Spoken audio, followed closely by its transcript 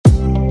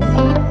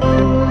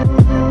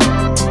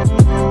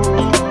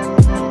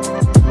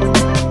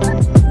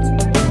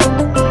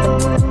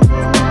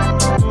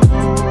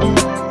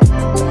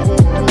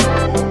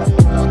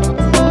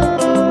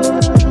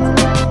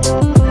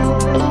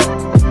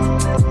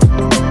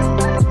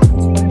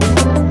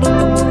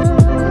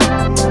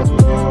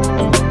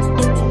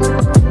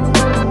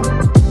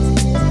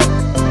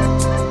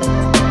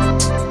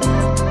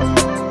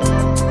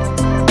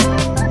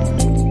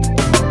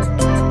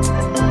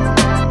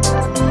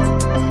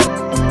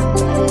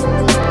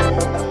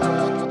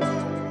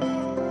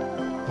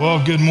Well,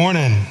 good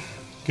morning.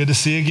 Good to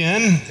see you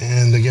again.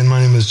 And again,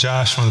 my name is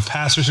Josh, one of the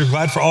pastors here.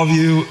 Glad for all of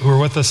you who are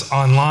with us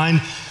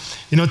online.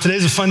 You know,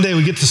 today's a fun day.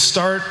 We get to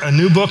start a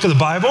new book of the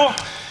Bible,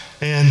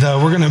 and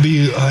we're going to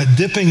be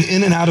dipping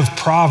in and out of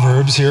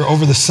Proverbs here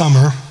over the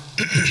summer.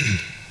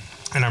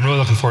 And I'm really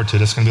looking forward to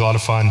it. It's going to be a lot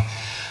of fun.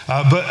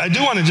 But I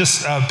do want to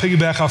just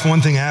piggyback off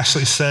one thing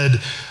Ashley said.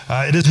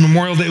 It is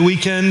Memorial Day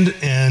weekend,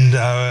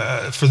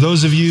 and for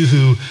those of you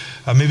who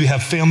maybe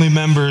have family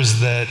members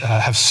that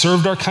have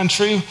served our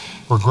country,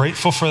 we're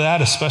grateful for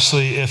that,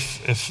 especially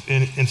if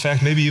in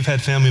fact, maybe you've had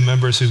family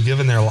members who've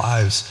given their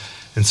lives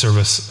in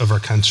service of our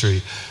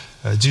country.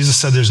 Jesus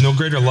said there's no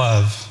greater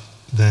love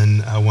than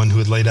one who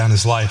would lay down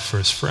his life for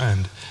his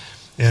friend.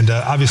 And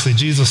obviously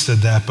Jesus did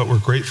that, but we're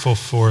grateful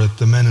for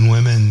the men and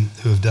women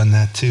who have done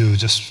that too,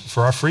 just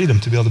for our freedom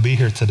to be able to be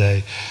here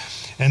today.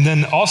 And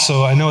then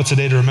also, I know it's a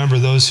day to remember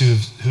those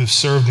who've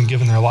served and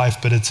given their life,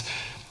 but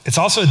it's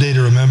also a day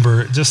to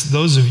remember just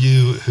those of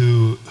you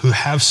who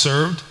have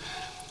served,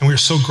 and we're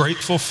so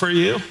grateful for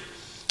you.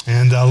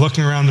 And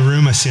looking around the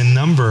room, I see a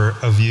number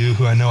of you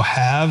who I know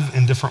have,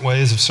 in different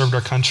ways, have served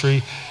our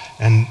country,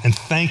 and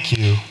thank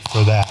you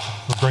for that.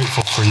 We're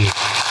grateful for you.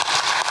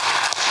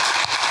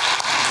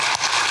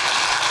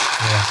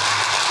 Yeah.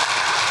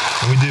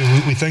 And we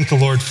do. We thank the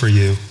Lord for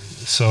you.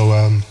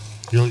 So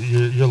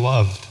you're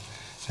loved,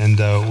 and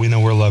we know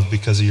we're loved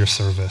because of your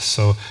service.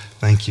 So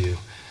thank you.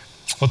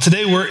 Well,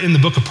 today we're in the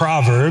book of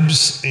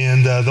Proverbs,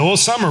 and the whole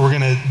summer we're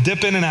going to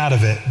dip in and out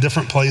of it,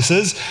 different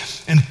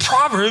places. And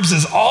Proverbs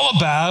is all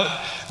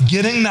about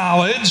getting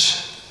knowledge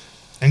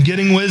and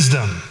getting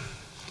wisdom.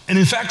 And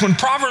in fact, when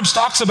Proverbs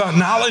talks about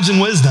knowledge and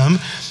wisdom,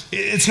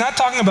 it's not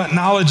talking about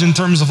knowledge in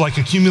terms of like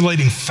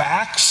accumulating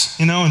facts,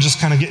 and just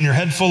kind of getting your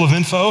head full of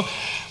info.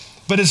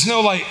 But it's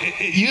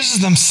it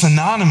uses them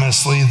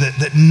synonymously,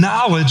 that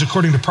knowledge,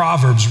 according to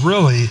Proverbs,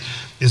 really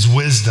is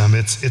wisdom.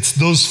 It's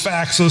those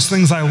facts, those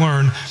things I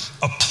learned,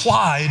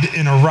 applied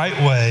in a right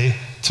way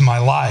to my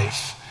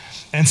life.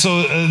 And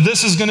so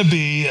this is going to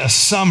be a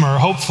summer,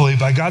 hopefully,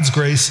 by God's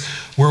grace,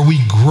 where we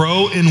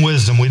grow in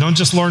wisdom. We don't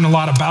just learn a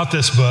lot about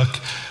this book,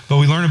 but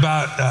we learn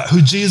about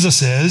who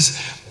Jesus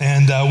is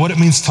and what it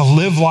means to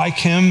live like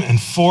him and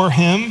for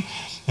him.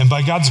 And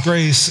by God's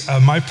grace,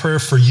 my prayer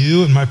for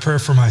you and my prayer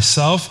for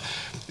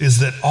myself is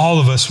that all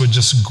of us would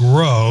just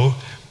grow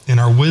in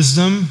our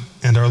wisdom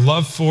and our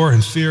love for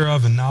and fear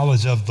of and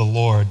knowledge of the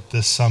Lord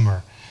this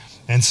summer.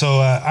 And so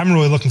I'm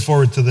really looking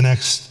forward to the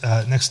next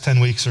 10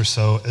 weeks or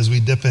so as we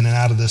dip in and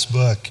out of this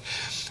book.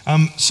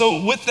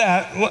 So with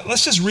that,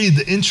 let's just read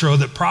the intro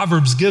that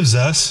Proverbs gives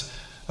us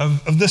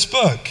of this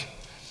book.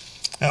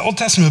 Old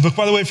Testament book,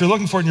 by the way, if you're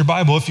looking for it in your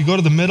Bible, if you go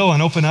to the middle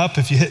and open up,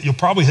 you'll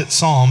probably hit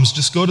Psalms.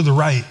 Just go to the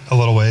right a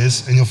little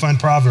ways and you'll find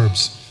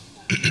Proverbs.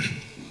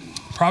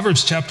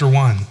 Proverbs chapter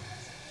 1.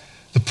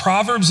 The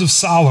Proverbs of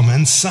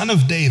Solomon, son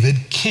of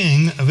David,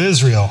 king of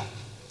Israel,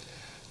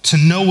 to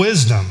know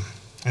wisdom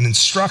and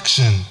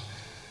instruction,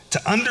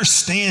 to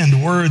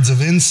understand words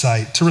of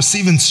insight, to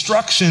receive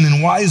instruction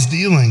in wise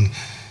dealing,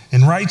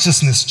 in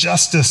righteousness,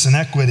 justice, and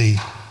equity,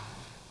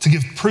 to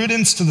give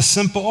prudence to the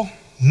simple,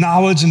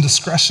 knowledge and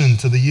discretion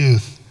to the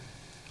youth.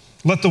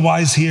 Let the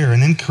wise hear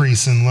and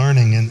increase in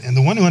learning, and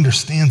the one who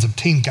understands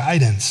obtain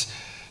guidance,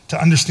 to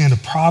understand a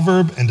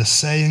proverb and a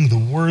saying, the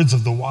words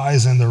of the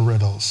wise and their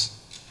riddles.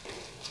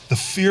 The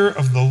fear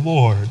of the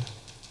Lord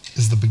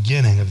is the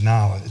beginning of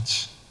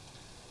knowledge.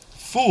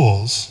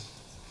 Fools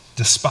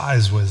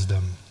despise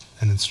wisdom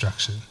and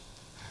instruction.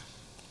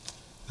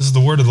 This is the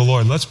word of the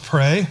Lord. Let's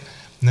pray,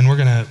 and then we're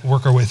going to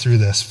work our way through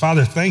this.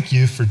 Father, thank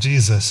you for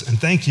Jesus, and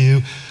thank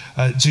you,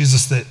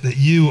 Jesus, that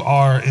you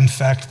are, in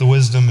fact, the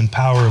wisdom and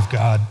power of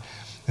God,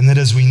 and that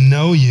as we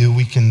know you,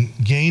 we can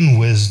gain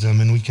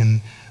wisdom, and we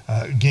can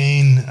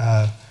gain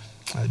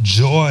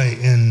joy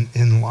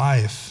in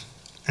life.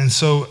 And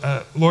so,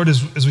 Lord,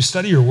 as we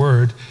study your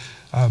word,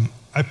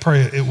 I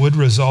pray it would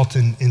result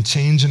in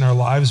change in our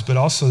lives, but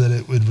also that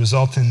it would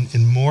result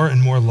in more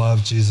and more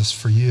love, Jesus,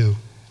 for you.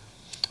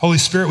 Holy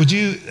Spirit, would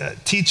you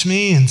teach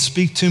me and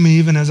speak to me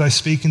even as I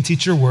speak and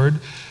teach your word?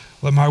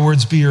 Let my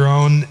words be your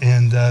own,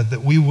 and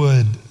that we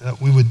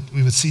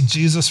would see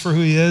Jesus for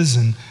who he is,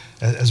 and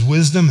as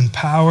wisdom and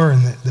power,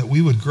 and that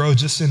we would grow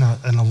just in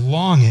a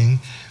longing,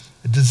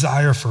 a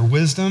desire for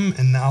wisdom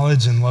and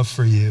knowledge and love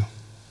for you.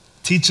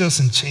 Teach us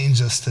and change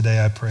us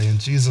today, I pray, in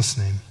Jesus'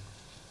 name.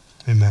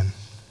 Amen.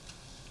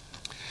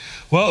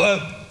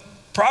 Well,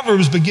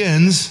 Proverbs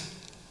begins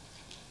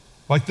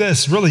like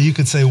this. Really, you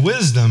could say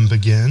wisdom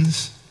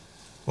begins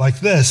like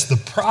this, the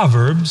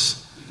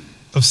Proverbs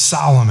of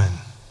Solomon.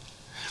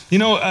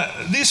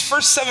 These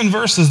first 7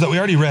 verses that we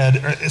already read,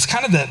 it's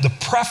kind of the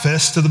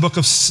preface to the book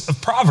of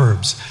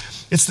Proverbs.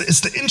 It's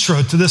the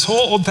intro to this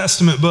whole Old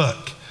Testament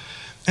book.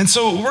 And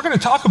so we're going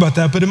to talk about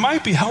that, but it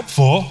might be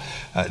helpful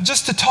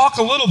just to talk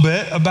a little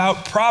bit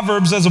about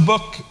Proverbs as a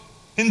book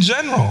in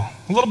general,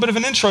 a little bit of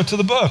an intro to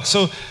the book.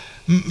 So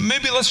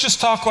maybe let's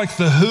just talk like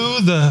the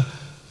who, the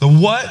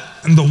what,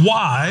 and the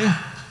why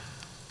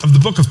of the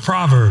book of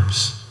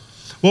Proverbs.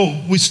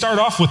 Well, we start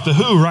off with the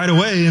who right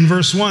away in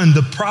verse 1,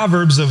 the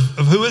Proverbs of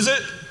who is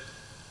it?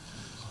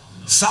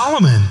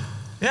 Solomon.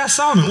 Yeah,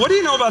 Solomon. What do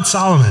you know about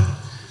Solomon?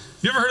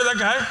 You ever heard of that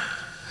guy?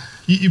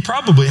 You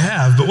probably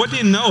have, but what do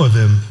you know of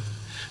him?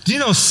 Do you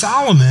know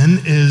Solomon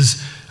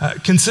is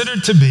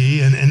considered to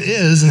be and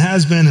is and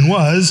has been and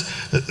was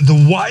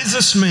the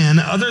wisest man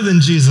other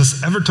than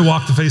Jesus ever to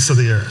walk the face of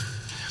the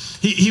earth?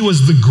 He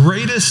was the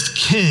greatest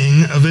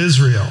king of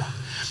Israel.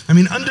 I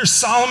mean, under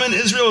Solomon,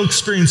 Israel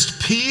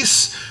experienced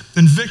peace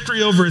and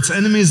victory over its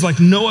enemies like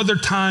no other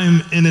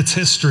time in its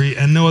history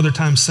and no other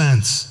time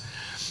since.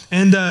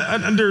 And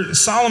under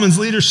Solomon's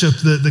leadership,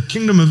 the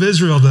kingdom of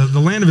Israel, the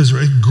land of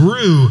Israel, it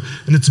grew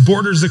and its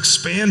borders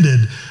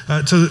expanded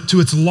to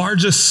its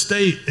largest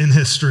state in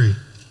history.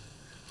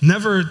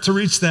 Never to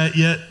reach that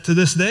yet to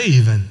this day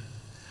even.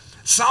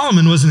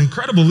 Solomon was an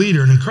incredible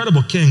leader, an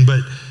incredible king, but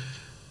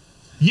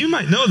you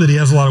might know that he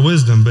has a lot of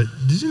wisdom, but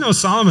did you know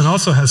Solomon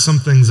also has some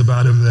things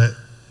about him that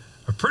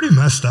are pretty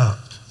messed up?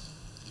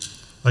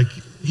 Like,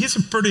 he's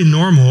a pretty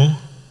normal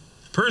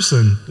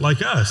person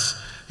like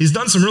us. He's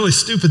done some really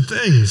stupid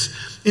things.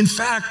 In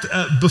fact,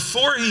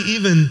 before he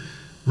even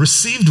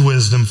received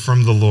wisdom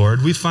from the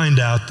Lord, we find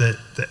out that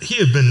he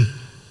had been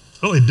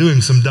really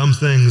doing some dumb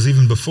things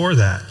even before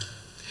that.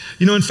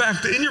 You know, in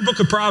fact, in your book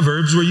of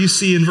Proverbs, where you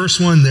see in verse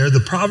 1 there,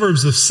 the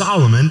Proverbs of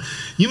Solomon,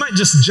 you might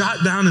just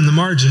jot down in the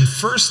margin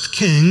 1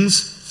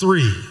 Kings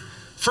 3.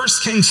 1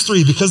 Kings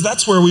 3, because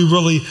that's where we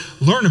really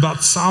learn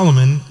about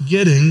Solomon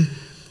getting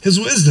his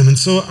wisdom. And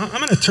so I'm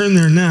going to turn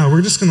there now.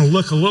 We're just going to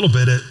look a little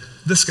bit at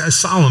this guy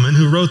Solomon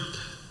who wrote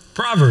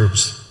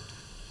Proverbs.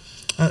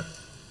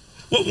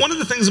 Well, one of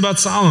the things about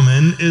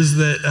Solomon is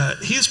that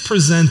he's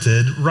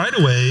presented right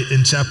away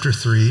in chapter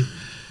 3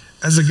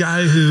 as a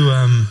guy who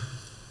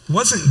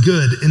wasn't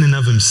good in and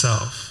of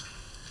himself.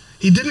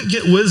 He didn't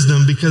get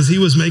wisdom because he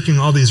was making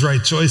all these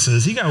right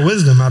choices. He got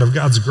wisdom out of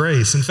God's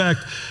grace. In fact,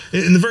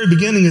 in the very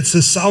beginning, it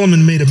says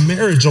Solomon made a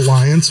marriage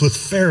alliance with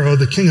Pharaoh,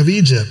 the king of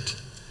Egypt.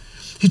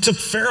 He took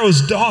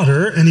Pharaoh's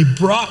daughter and he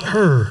brought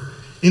her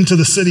into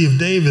the city of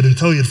David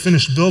until he had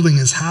finished building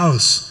his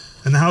house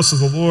and the house of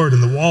the Lord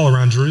and the wall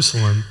around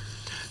Jerusalem.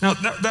 Now,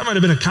 that might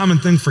have been a common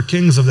thing for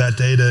kings of that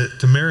day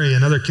to marry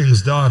another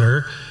king's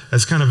daughter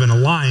as kind of an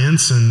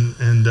alliance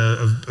and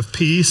of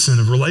peace and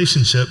of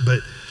relationship.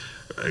 But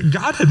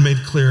God had made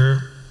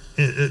clear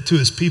to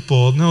his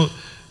people, no,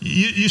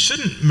 you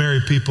shouldn't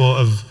marry people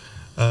of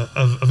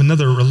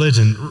another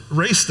religion.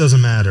 Race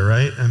doesn't matter,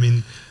 right? I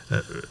mean,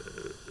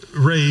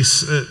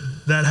 race,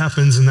 that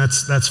happens and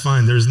that's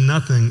fine. There's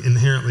nothing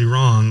inherently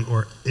wrong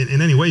or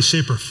in any way,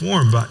 shape, or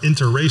form about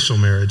interracial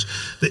marriage.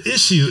 The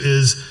issue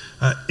is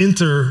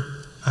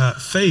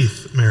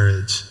interfaith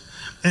marriage.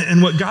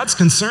 And what God's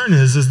concern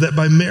is that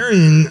by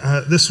marrying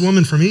this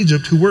woman from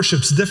Egypt who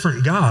worships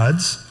different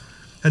gods,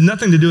 had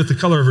nothing to do with the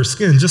color of her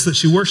skin, just that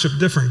she worshiped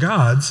different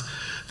gods,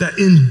 that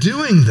in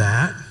doing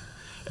that,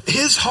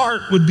 his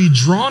heart would be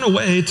drawn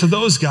away to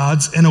those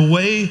gods and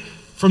away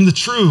from the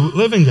true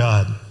living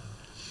God.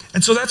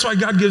 And so that's why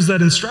God gives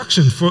that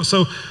instruction.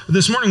 So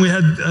this morning we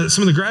had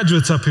some of the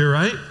graduates up here,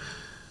 right?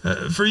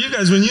 For you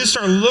guys, when you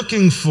start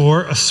looking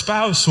for a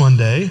spouse one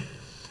day,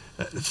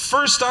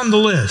 first on the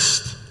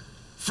list,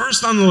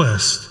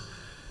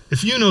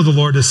 if you know the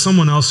Lord, is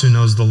someone else who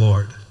knows the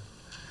Lord.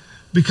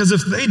 Because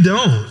if they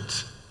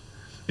don't,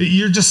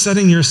 you're just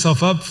setting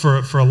yourself up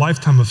for a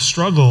lifetime of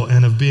struggle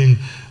and of being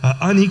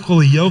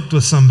unequally yoked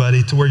with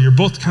somebody to where you're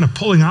both kind of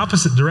pulling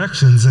opposite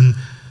directions. And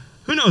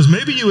who knows,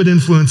 maybe you would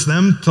influence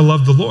them to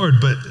love the Lord,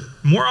 but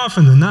more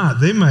often than not,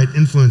 they might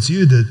influence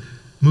you to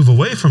move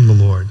away from the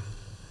Lord.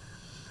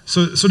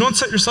 So don't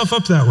set yourself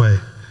up that way.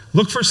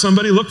 Look for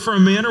somebody, look for a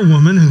man or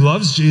woman who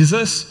loves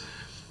Jesus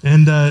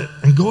and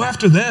go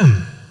after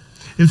them.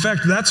 In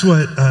fact, that's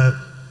what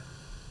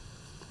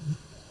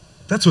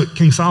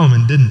King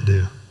Solomon didn't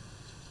do.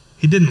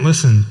 He didn't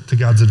listen to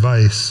God's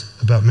advice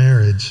about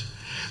marriage.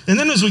 And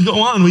then as we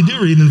go on, we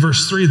do read in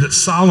verse 3 that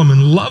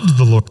Solomon loved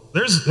the Lord.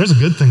 There's a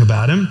good thing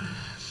about him.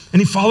 And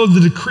he followed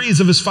the decrees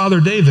of his father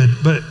David,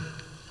 but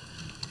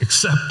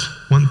except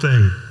one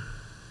thing,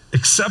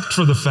 except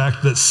for the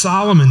fact that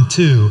Solomon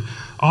too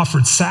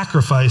offered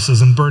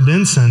sacrifices and burned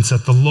incense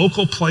at the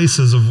local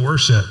places of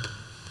worship.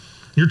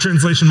 Your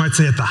translation might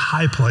say at the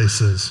high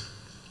places.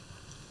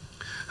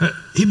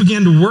 He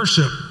began to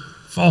worship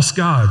false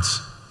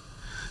gods.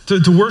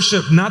 To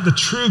worship not the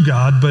true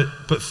God,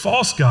 but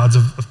false gods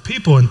of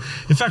people. And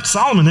in fact,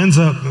 Solomon ends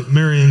up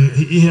marrying,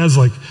 he has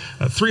like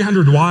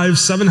 300 wives,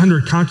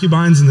 700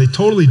 concubines, and they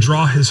totally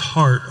draw his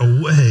heart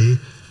away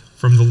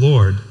from the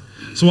Lord.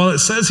 So while it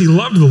says he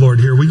loved the Lord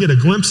here, we get a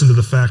glimpse into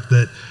the fact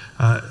that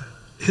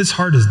his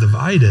heart is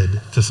divided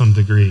to some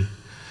degree.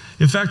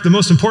 In fact, the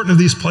most important of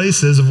these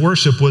places of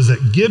worship was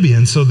at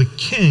Gibeon, so the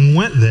king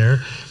went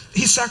there.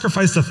 He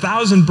sacrificed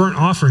 1,000 burnt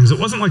offerings. It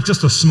wasn't like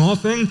just a small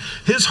thing.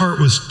 His heart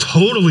was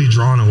totally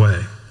drawn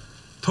away.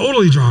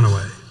 Totally drawn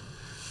away.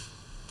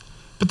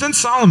 But then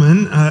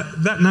Solomon,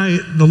 that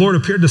night, the Lord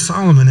appeared to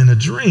Solomon in a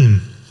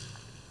dream.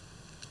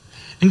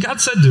 And God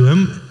said to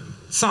him,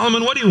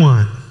 Solomon, what do you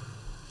want?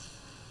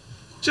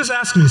 Just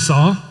ask me,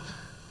 Saul.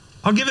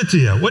 I'll give it to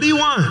you. What do you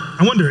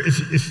want? I wonder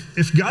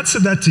if God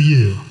said that to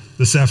you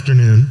this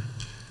afternoon,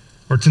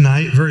 or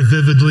tonight very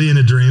vividly in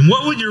a dream,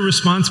 what would your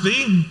response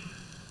be?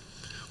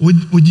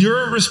 Would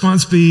your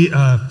response be,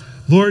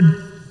 Lord,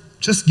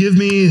 just give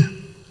me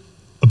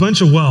a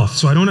bunch of wealth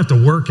so I don't have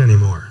to work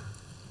anymore?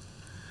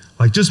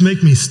 Like, just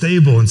make me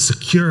stable and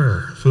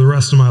secure for the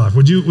rest of my life.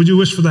 Would you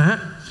wish for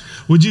that?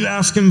 Would you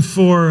ask him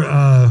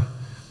for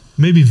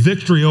maybe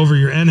victory over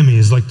your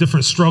enemies, like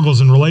different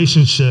struggles in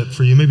relationship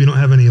for you? Maybe you don't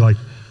have any like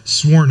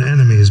sworn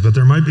enemies, but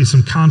there might be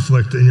some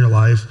conflict in your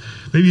life.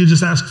 Maybe you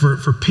just ask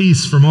for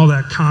peace from all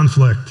that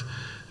conflict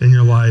in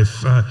your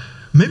life.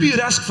 Maybe you'd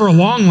ask for a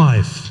long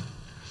life.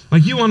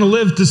 Like, you want to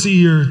live to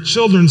see your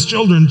children's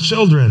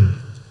children.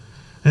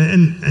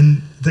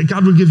 And that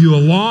God would give you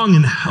a long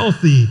and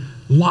healthy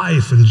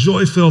life and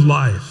joy-filled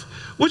life.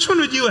 Which one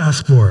would you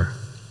ask for?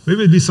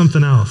 Maybe it'd be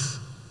something else.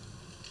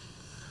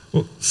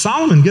 Well,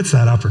 Solomon gets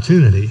that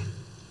opportunity.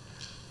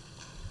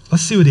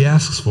 Let's see what he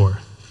asks for.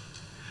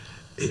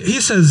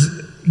 He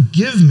says,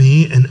 give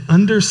me an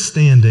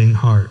understanding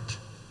heart.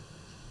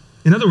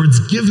 In other words,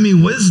 give me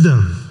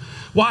wisdom.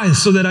 Why?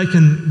 So that I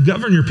can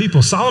govern your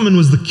people. Solomon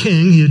was the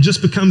king. He had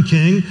just become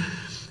king.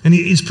 And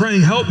he's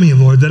praying, help me,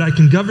 Lord, that I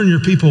can govern your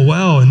people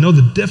well and know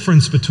the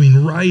difference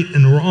between right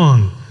and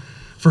wrong.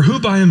 For who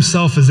by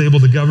himself is able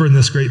to govern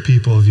this great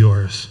people of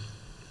yours?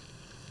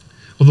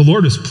 Well, the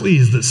Lord was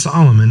pleased that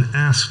Solomon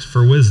asked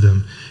for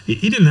wisdom.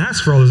 He didn't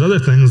ask for all those other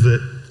things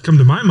that come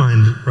to my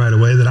mind right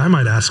away that I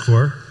might ask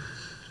for.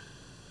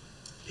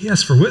 He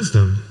asked for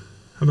wisdom.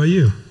 How about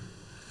you?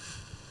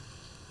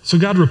 So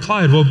God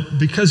replied, well,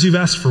 because you've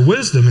asked for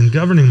wisdom in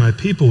governing my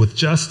people with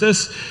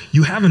justice,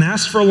 you haven't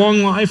asked for a long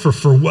life or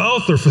for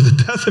wealth or for the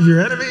death of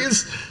your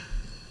enemies,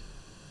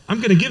 I'm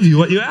going to give you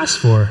what you asked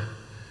for.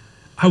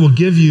 I will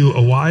give you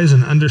a wise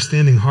and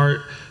understanding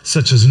heart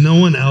such as no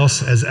one else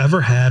has ever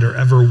had or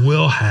ever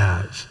will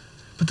have.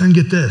 But then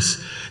get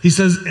this. He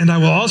says, and I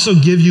will also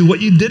give you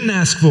what you didn't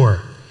ask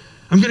for.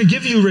 I'm going to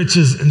give you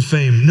riches and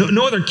fame.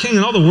 No other king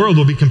in all the world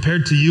will be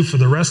compared to you for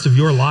the rest of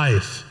your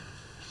life.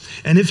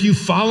 And if you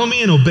follow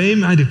me and obey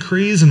my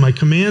decrees and my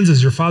commands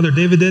as your father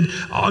David did,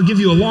 I'll give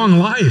you a long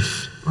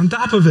life on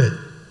top of it.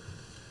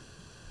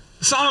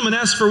 Solomon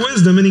asked for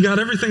wisdom and he got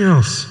everything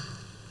else.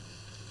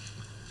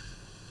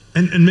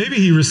 And maybe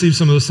he received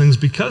some of those things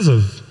because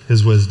of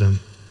his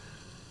wisdom.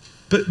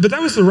 But that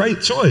was the right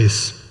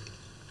choice.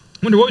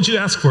 I wonder, what would you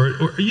ask for?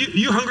 Are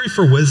you hungry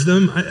for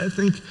wisdom? I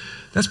think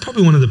that's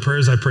probably one of the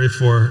prayers I pray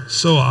for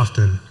so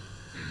often.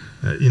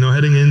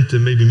 Heading in to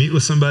maybe meet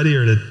with somebody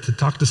or to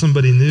talk to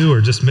somebody new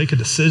or just make a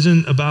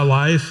decision about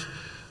life.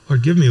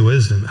 Lord, give me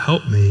wisdom.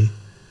 Help me.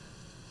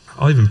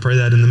 I'll even pray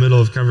that in the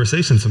middle of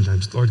conversation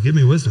sometimes. Lord, give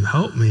me wisdom.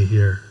 Help me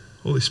here.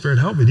 Holy Spirit,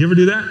 help me. Do you ever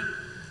do that?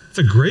 It's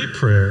a great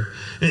prayer.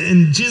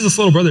 And Jesus'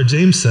 little brother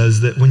James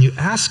says that when you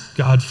ask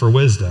God for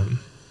wisdom,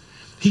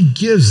 he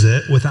gives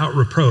it without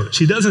reproach.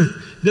 He doesn't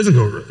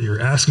go,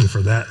 you're asking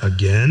for that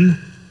again?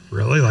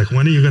 Really? Like,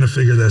 when are you going to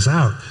figure this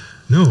out?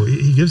 No,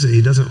 he gives it.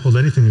 He doesn't hold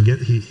anything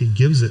against. He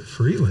gives it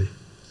freely.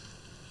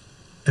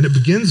 And it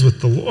begins with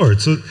the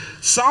Lord. So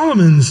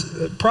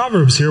Solomon's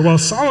Proverbs here, while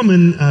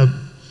Solomon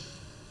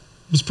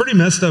was a pretty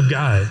messed up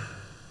guy,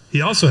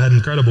 he also had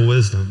incredible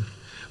wisdom,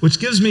 which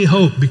gives me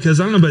hope because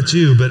I don't know about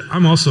you, but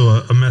I'm also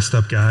a messed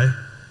up guy.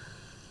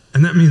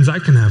 And that means I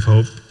can have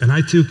hope, and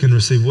I too can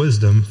receive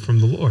wisdom from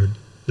the Lord.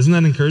 Isn't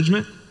that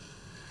encouragement?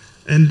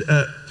 And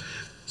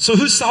so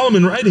who's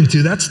Solomon writing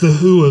to? That's the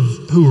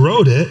who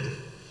wrote it.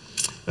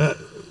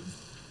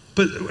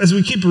 But as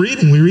we keep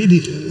reading, we read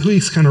who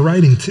he's kind of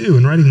writing to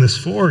and writing this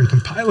for and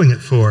compiling it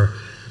for.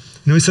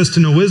 He says to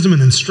know wisdom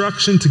and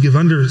instruction,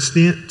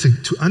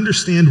 to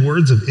understand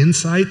words of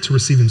insight, to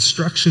receive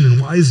instruction in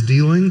wise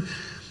dealing,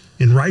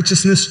 in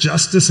righteousness,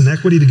 justice, and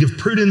equity, to give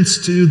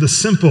prudence to the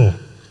simple,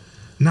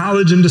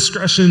 knowledge and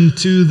discretion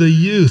to the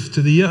youth,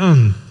 to the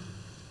young.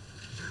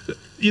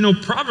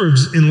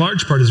 Proverbs in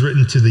large part is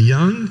written to the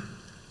young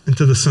and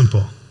to the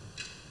simple.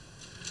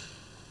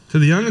 To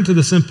the young and to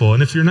the simple.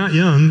 And if you're not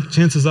young,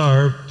 chances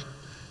are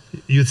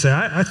you'd say,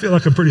 I feel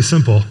like I'm pretty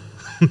simple.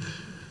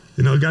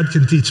 God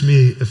can teach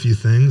me a few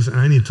things, and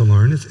I need to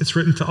learn. It's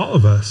written to all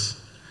of us.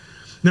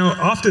 Now,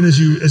 often as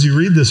you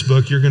read this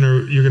book, you're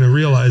gonna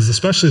realize,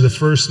 especially the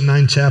first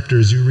 9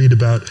 chapters, you read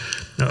about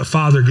a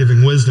father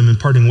giving wisdom,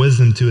 imparting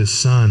wisdom to his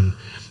son,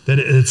 that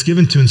it's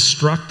given to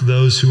instruct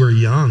those who are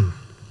young.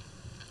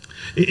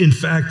 In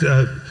fact,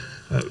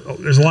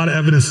 there's a lot of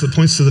evidence that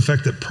points to the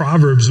fact that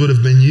Proverbs would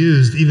have been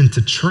used even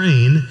to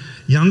train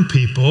young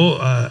people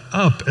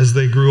up as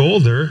they grew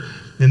older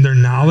in their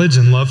knowledge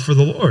and love for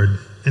the Lord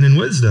and in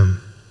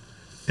wisdom.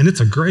 And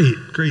it's a great,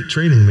 great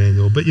training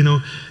manual. But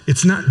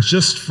it's not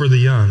just for the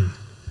young.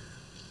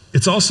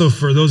 It's also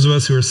for those of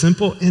us who are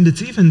simple, and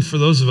it's even for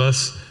those of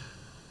us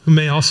who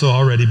may also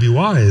already be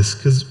wise,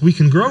 because we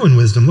can grow in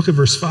wisdom. Look at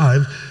verse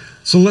 5.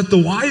 So let the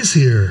wise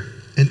hear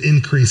and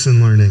increase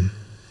in learning.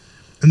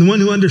 And the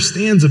one who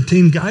understands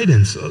obtain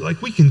guidance.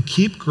 Like, we can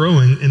keep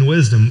growing in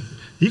wisdom.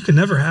 You can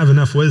never have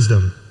enough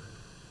wisdom.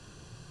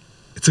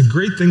 It's a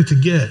great thing to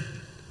get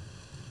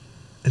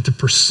and to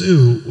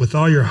pursue with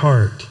all your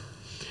heart.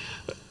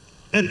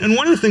 And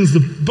one of the things the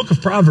book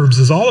of Proverbs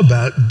is all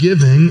about,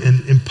 giving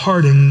and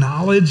imparting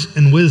knowledge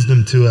and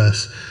wisdom to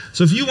us.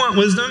 So if you want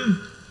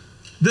wisdom,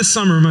 this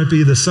summer might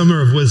be the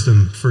summer of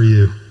wisdom for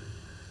you,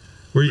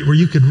 where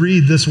you could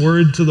read this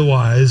word to the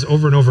wise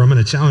over and over. I'm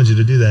going to challenge you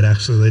to do that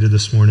actually later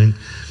this morning.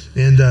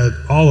 And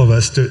all of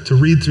us to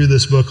read through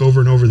this book over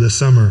and over this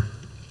summer.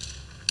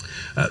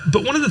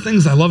 But one of the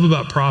things I love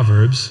about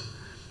Proverbs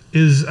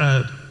is,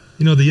 the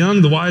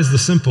young, the wise, the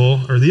simple,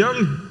 or the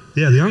young,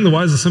 the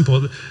wise, the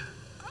simple.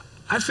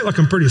 I feel like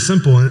I'm pretty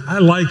simple, and I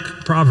like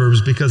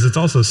Proverbs because it's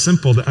also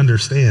simple to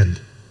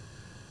understand.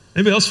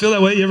 Anybody else feel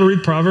that way? You ever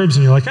read Proverbs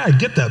and you're like, I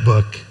get that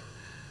book.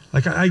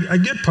 Like, I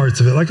get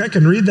parts of it. Like, I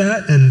can read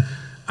that, and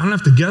I don't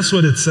have to guess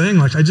what it's saying.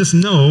 Like, I just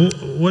know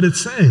what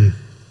it's saying.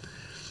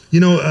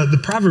 The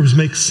Proverbs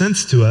make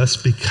sense to us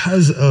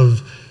because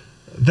of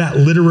that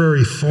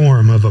literary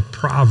form of a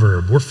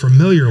proverb. We're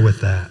familiar with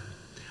that.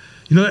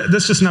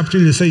 That's just an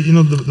opportunity to say,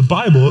 the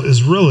Bible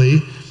is really,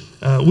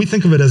 we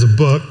think of it as a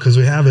book because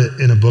we have it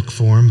in a book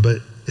form, but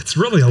it's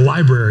really a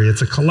library.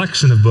 It's a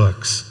collection of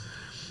books.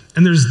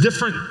 And there's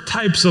different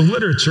types of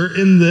literature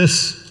in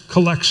this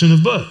collection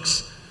of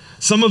books.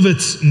 Some of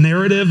it's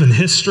narrative and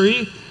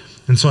history,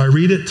 and so I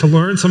read it to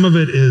learn. Some of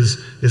it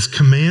is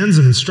commands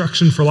and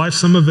instruction for life.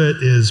 Some of it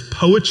is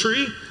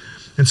poetry,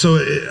 and so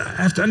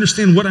I have to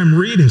understand what I'm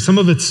reading. Some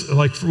of it's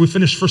like, we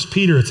finished 1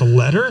 Peter, it's a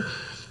letter,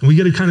 and we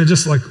get to kind of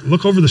just like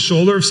look over the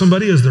shoulder of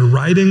somebody as they're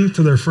writing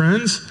to their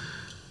friends.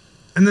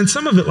 And then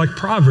some of it, like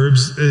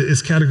Proverbs,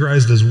 is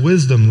categorized as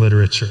wisdom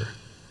literature.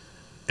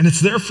 And it's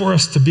there for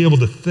us to be able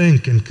to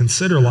think and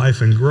consider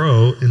life and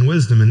grow in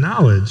wisdom and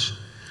knowledge.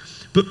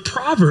 But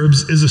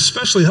Proverbs is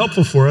especially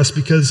helpful for us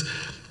because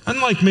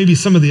unlike maybe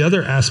some of the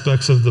other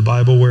aspects of the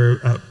Bible where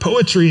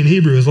poetry in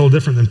Hebrew is a little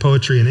different than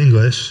poetry in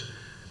English,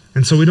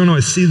 and so we don't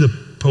always see the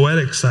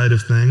poetic side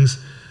of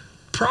things,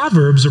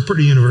 Proverbs are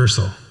pretty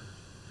universal.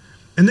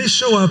 And they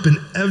show up in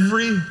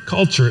every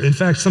culture. In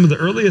fact, some of the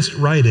earliest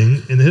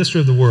writing in the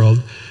history of the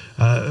world,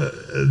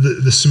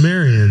 the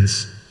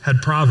Sumerians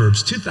had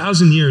Proverbs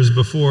 2,000 years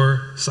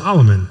before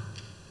Solomon.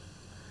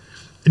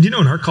 And in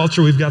our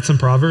culture, we've got some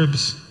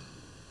Proverbs.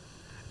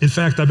 In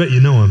fact, I bet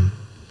you know them.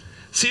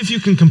 See if you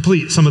can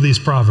complete some of these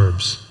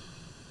Proverbs.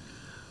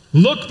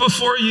 Look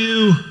before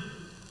you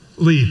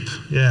leap.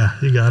 Yeah,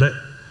 you got it.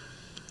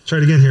 Try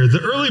it again here.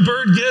 The early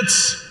bird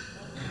gets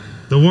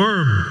the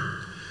worm.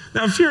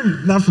 Now, if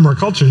you're not from our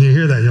culture and you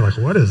hear that, you're like,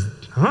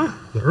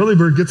 the early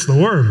bird gets the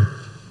worm.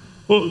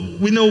 Well,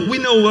 we know,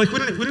 like, we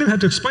don't even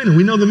have to explain it.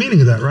 We know the meaning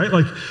of that, right?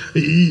 Like,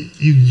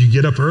 you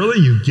get up early,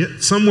 you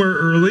get somewhere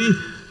early,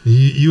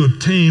 you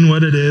obtain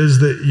what it is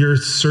that you're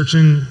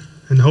searching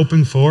and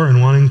hoping for and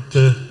wanting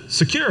to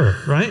secure,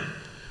 right?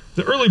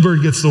 The early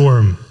bird gets the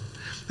worm.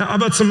 Now, how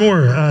about some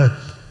more?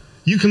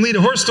 You can lead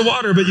a horse to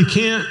water, but you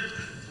can't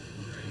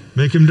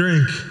make him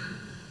drink.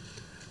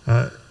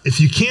 If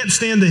you can't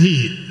stand the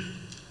heat,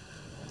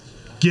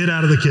 get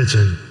out of the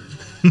kitchen.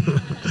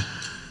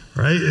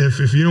 Right?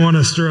 If you don't want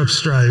to stir up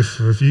strife,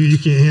 or if you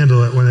can't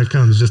handle it when it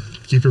comes, just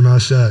keep your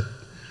mouth shut.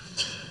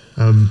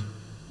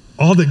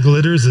 All that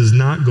glitters is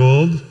not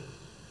gold.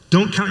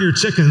 Don't count your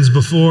chickens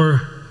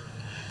before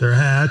they're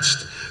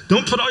hatched.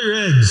 Don't put all your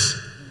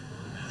eggs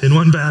in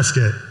one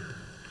basket.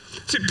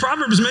 See,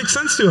 Proverbs make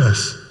sense to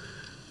us.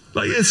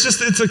 Like,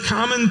 it's a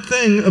common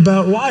thing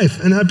about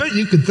life. And I bet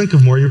you could think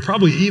of more. You're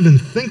probably even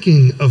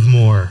thinking of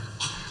more.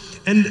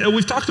 And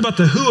we've talked about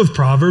the who of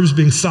Proverbs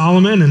being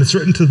Solomon, and it's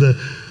written to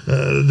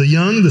the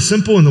young, the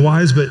simple, and the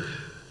wise. But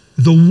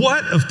the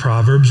what of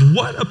Proverbs,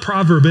 what a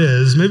proverb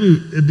is,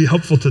 maybe it'd be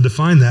helpful to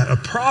define that. A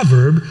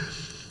proverb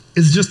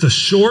is just a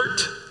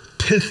short,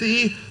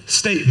 pithy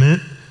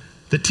statement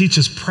that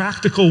teaches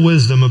practical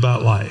wisdom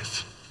about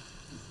life.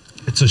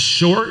 It's a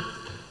short,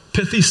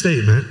 pithy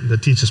statement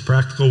that teaches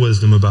practical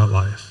wisdom about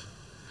life.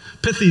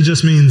 Pithy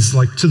just means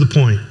like to the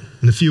point,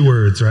 in a few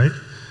words, right?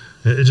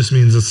 It just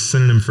means it's a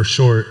synonym for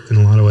short in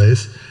a lot of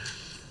ways.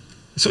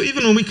 So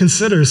even when we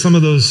consider some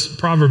of those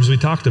proverbs we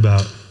talked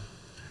about,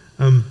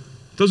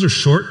 those are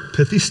short,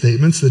 pithy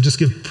statements that just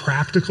give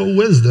practical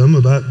wisdom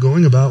about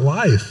going about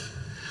life.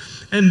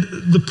 And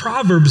the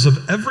proverbs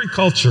of every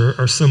culture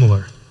are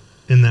similar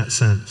in that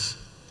sense.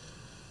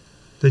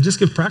 They just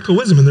give practical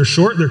wisdom, and they're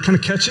short, they're kind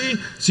of catchy,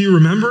 so you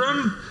remember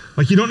them.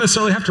 Like, you don't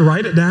necessarily have to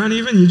write it down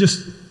even,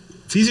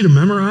 it's easy to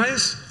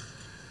memorize.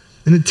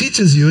 And it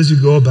teaches you as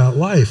you go about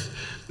life.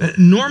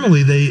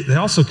 Normally, they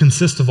also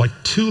consist of like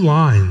two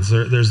lines.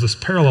 There's this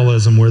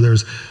parallelism where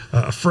there's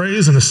a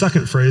phrase and a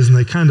second phrase, and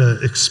they kind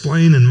of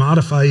explain and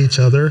modify each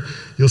other.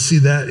 You'll see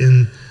that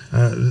in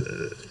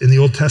the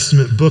Old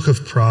Testament book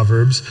of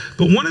Proverbs.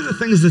 But one of the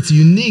things that's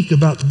unique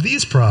about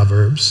these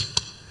Proverbs,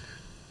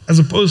 as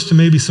opposed to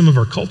maybe some of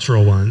our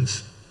cultural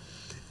ones,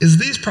 is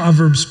these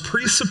Proverbs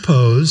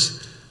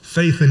presuppose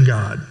faith in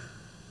God.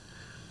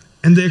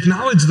 And they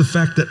acknowledge the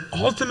fact that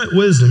ultimate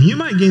wisdom, you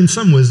might gain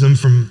some wisdom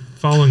from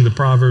following the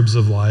proverbs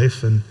of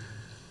life,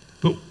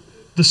 but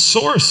the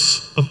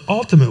source of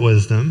ultimate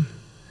wisdom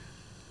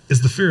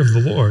is the fear of the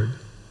Lord.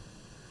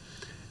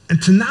 And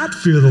to not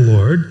fear the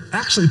Lord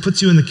actually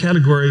puts you in the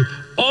category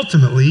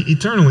ultimately,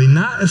 eternally,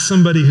 not as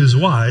somebody who's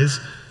wise,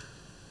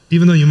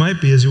 even though you might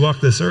be as you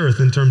walk this earth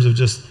in terms of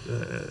just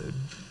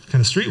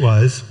kind of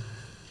streetwise.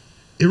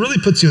 It really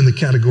puts you in the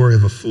category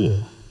of a fool,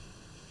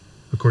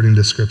 according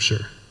to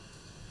Scripture.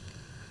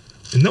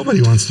 And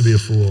nobody wants to be a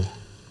fool.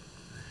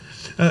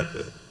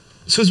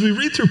 So as we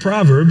read through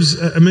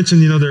Proverbs, I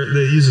mentioned, they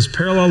uses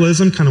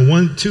parallelism, kind of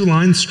 1-2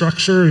 line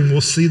structure, and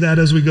we'll see that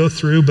as we go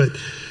through. But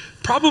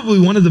probably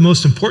one of the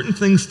most important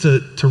things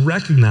to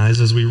recognize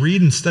as we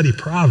read and study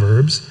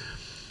Proverbs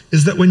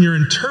is that when you're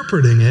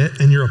interpreting it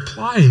and you're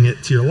applying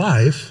it to your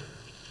life,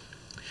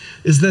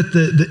 is that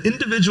the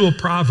individual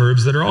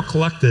Proverbs that are all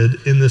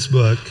collected in this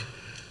book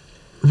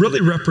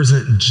really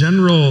represent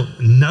general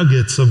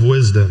nuggets of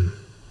wisdom,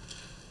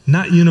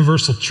 not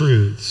universal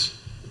truths.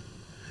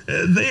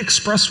 They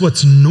express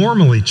what's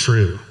normally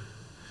true,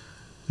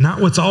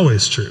 not what's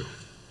always true.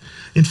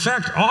 In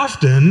fact,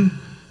 often,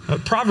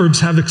 Proverbs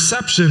have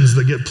exceptions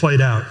that get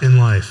played out in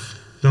life,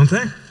 don't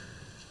they?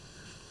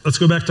 Let's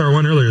go back to our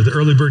one earlier. The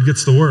early bird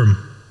gets the worm.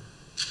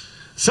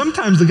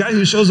 Sometimes the guy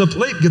who shows up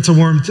late gets a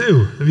worm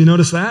too. Have you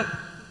noticed that?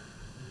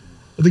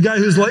 But the guy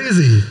who's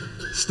lazy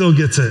still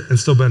gets it and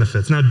still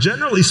benefits. Now,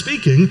 generally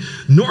speaking,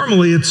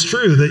 normally it's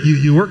true that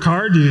you work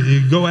hard,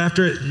 you go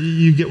after it,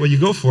 you get what you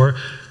go for.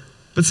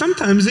 But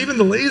sometimes even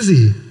the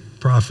lazy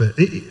prophet.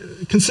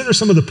 Consider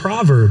some of the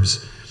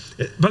Proverbs.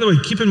 By the way,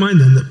 keep in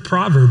mind then that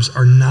Proverbs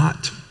are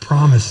not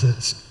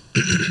promises.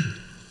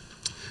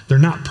 They're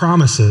not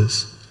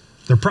promises.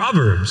 They're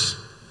Proverbs.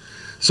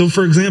 So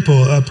for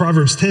example,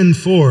 Proverbs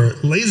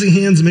 10:4, lazy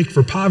hands make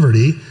for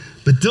poverty,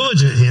 but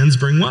diligent hands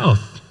bring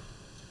wealth.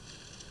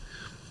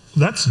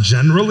 That's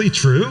generally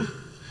true.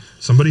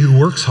 Somebody who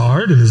works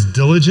hard and is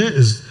diligent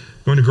is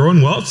going to grow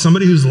in wealth.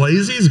 Somebody who's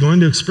lazy is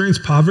going to experience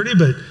poverty,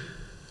 but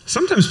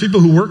sometimes people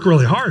who work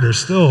really hard are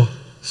still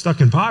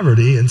stuck in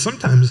poverty, and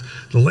sometimes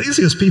the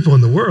laziest people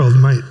in the world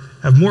might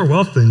have more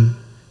wealth than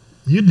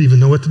you'd even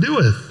know what to do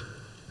with.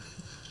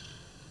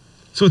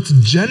 So it's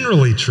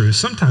generally true.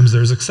 Sometimes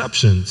there's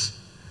exceptions.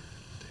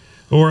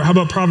 Or how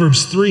about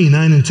Proverbs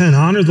 3:9 and 10?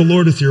 Honor the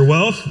Lord with your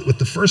wealth, with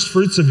the first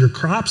fruits of your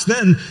crops.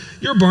 Then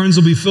your barns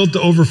will be filled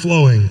to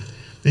overflowing,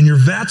 and your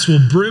vats will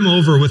brim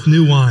over with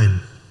new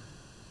wine.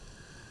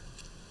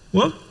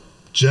 Well,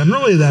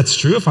 generally that's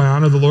true. If I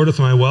honor the Lord with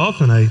my wealth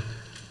and I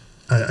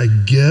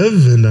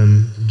give and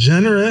I'm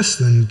generous,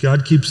 then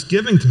God keeps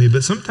giving to me.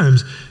 But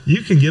sometimes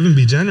you can give and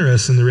be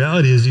generous, and the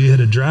reality is you hit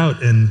a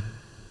drought and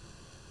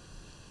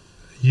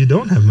you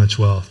don't have much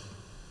wealth.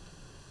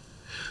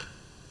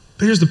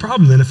 But here's the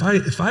problem then.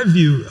 If I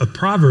view a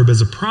proverb as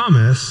a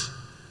promise,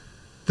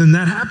 then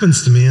that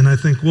happens to me, and I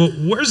think, well,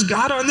 where's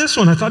God on this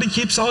one? I thought he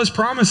keeps all his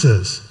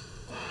promises.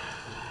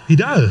 He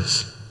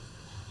does.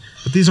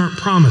 But these aren't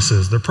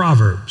promises. They're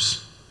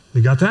proverbs.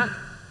 You got that?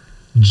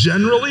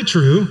 Generally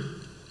true,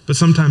 but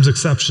sometimes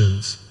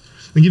exceptions.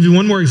 I'll give you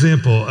one more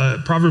example.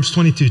 Proverbs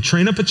 22,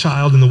 train up a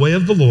child in the way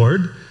of the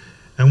Lord,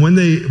 and when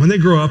they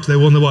grow up, they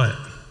will know what?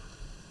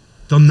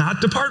 They'll not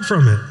depart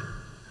from it.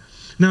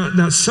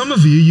 Now, some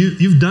of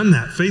you've done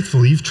that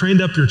faithfully. You've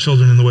trained up your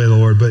children in the way of the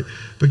Lord, but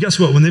guess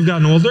what? When they've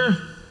gotten older,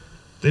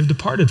 they've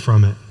departed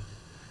from it.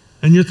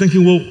 And you're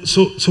thinking, well,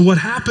 so what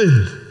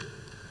happened?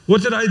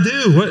 What did I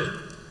do?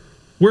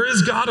 Where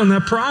is God on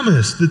that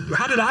promise?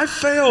 How did I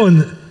fail?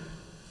 And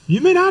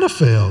you may not have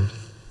failed.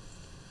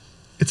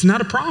 It's not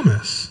a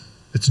promise.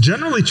 It's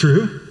generally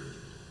true.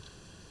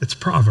 It's a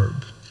proverb.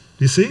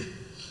 Do you see?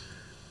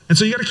 And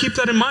so you got to keep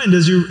that in mind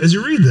as you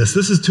read this.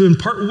 This is to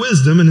impart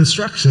wisdom and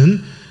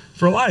instruction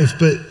for life,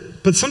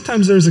 but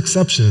sometimes there's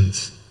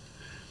exceptions.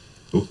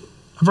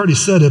 I've already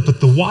said it, but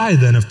the why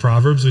then of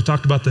Proverbs, we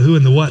talked about the who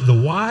and the what. The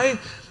why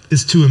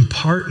is to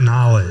impart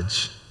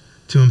knowledge,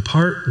 to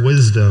impart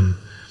wisdom.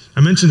 I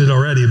mentioned it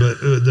already,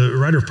 but the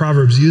writer of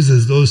Proverbs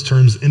uses those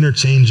terms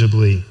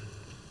interchangeably.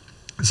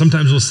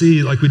 Sometimes we'll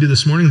see, like we did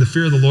this morning, the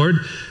fear of the Lord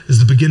is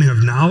the beginning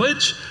of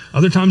knowledge.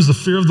 Other times the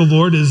fear of the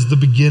Lord is the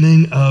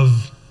beginning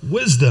of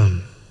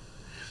wisdom.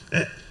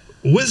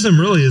 Wisdom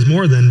really is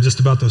more than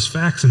just about those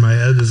facts in my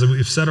head. As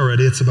we've said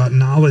already, it's about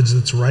knowledge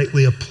that's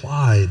rightly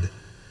applied.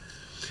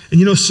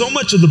 And so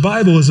much of the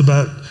Bible is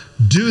about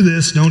do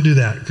this, don't do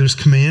that. There's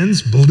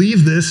commands,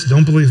 believe this,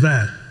 don't believe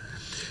that.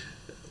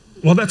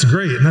 Well, that's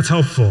great and that's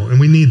helpful,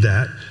 and we need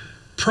that.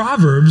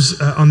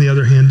 Proverbs, on the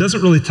other hand,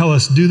 doesn't really tell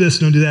us do this,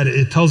 don't do that.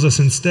 It tells us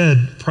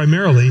instead,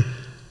 primarily,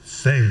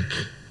 think.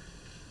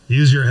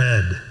 Use your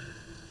head.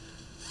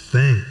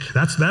 Think.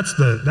 That's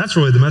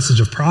really the message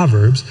of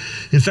Proverbs.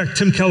 In fact,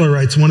 Tim Keller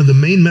writes, one of the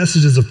main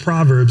messages of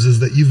Proverbs is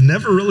that you've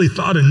never really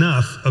thought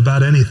enough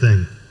about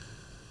anything.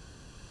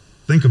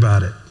 Think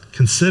about it.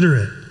 Consider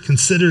it.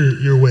 Consider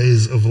your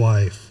ways of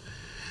life.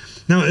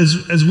 Now,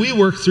 as we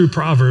work through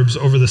Proverbs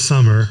over the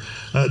summer,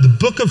 the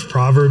book of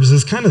Proverbs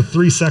is kind of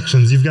 3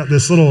 sections. You've got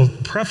this little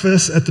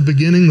preface at the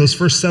beginning, those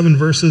first 7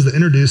 verses that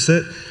introduce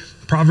it.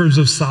 Proverbs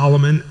of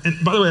Solomon.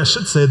 And by the way, I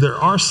should say there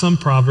are some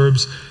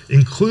Proverbs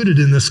included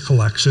in this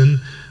collection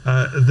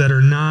that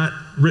are not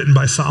written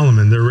by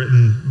Solomon. They're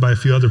written by a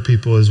few other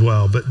people as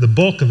well, but the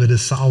bulk of it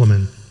is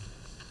Solomon.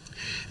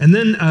 And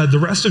then the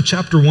rest of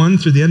chapter 1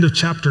 through the end of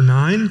chapter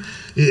 9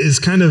 is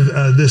kind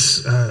of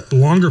this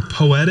longer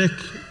poetic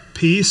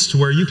piece to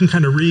where you can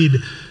kind of read.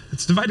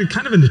 It's divided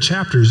kind of into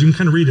chapters. You can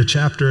kind of read a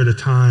chapter at a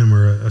time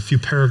or a few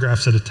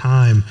paragraphs at a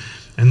time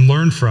and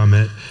learn from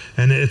it.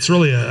 And it's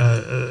really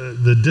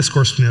the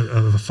discourse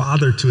of a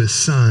father to his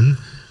son.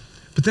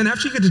 But then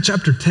after you get to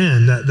chapter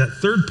 10, that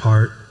third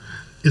part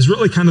is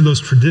really kind of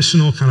those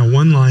traditional kind of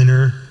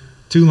one-liner,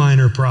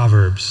 two-liner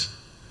Proverbs.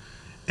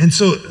 And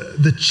so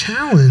the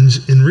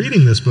challenge in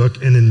reading this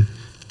book and in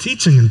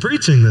teaching and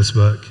preaching this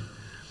book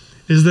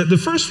is that the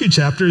first few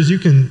chapters, you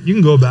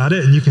can go about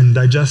it and you can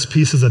digest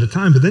pieces at a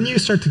time, but then you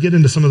start to get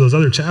into some of those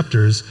other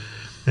chapters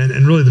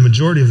and really the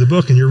majority of the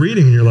book, and you're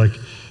reading and you're like,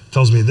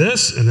 tells me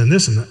this, and then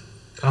this, and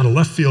out of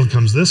left field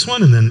comes this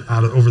one, and then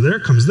out of over there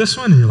comes this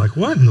one, and you're like,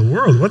 what in the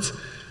world?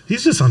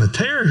 He's just on a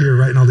tear here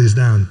writing all these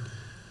down.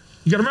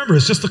 You got to remember,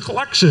 it's just a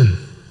collection.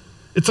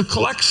 It's a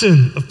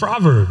collection of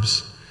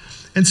Proverbs.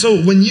 And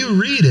so when you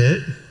read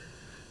it,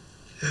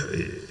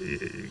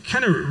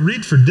 kind of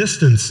read for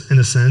distance in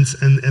a sense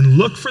and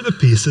look for the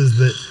pieces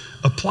that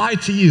apply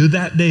to you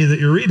that day that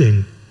you're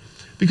reading.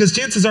 Because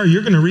chances are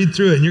you're going to read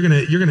through it and you're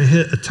going to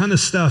hit a ton of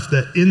stuff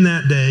that in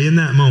that day, in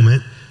that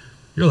moment,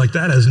 you're like,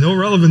 that has no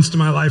relevance to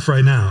my life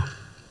right now.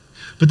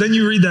 But then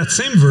you read that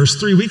same verse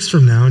 3 weeks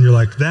from now and you're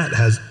like, that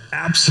has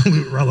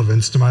absolute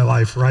relevance to my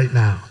life right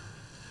now.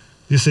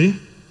 You see?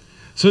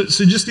 So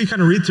just you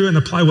kind of read through it and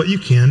apply what you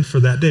can for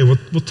that day.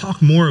 We'll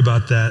talk more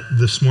about that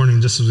this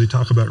morning just as we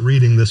talk about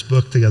reading this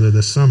book together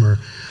this summer.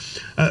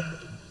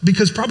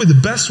 Because probably the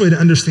best way to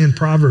understand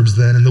Proverbs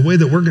then and the way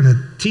that we're going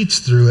to teach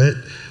through it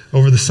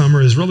over the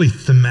summer is really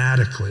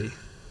thematically.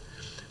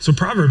 So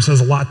Proverbs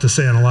has a lot to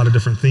say on a lot of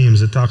different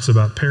themes. It talks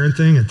about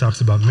parenting, it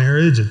talks about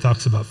marriage, it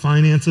talks about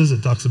finances,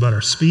 it talks about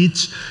our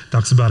speech, it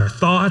talks about our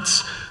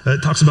thoughts,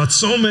 it talks about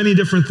so many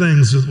different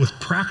things with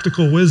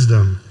practical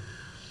wisdom.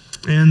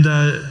 And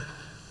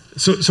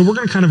so we're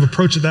going to kind of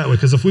approach it that way,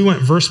 because if we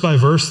went verse by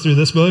verse through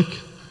this book,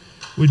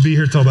 we'd be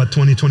here till about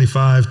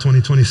 2025,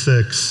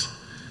 2026,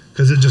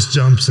 because it just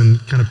jumps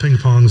and kind of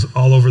ping-pongs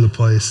all over the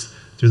place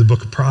through the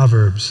book of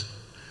Proverbs.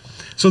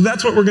 So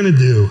that's what we're going to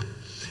do.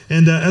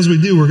 And as we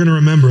do, we're going to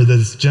remember that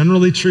it's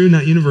generally true,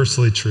 not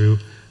universally true,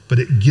 but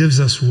it gives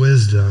us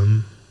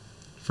wisdom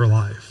for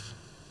life.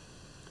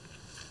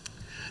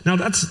 Now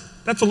that's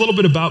a little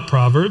bit about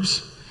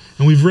Proverbs,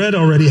 and we've read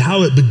already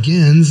how it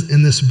begins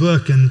in this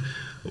book. And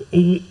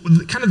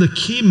kind of the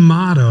key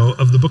motto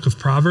of the book of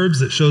Proverbs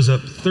that shows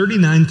up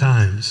 39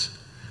 times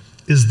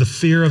is the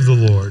fear of the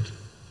Lord.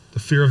 The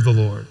fear of the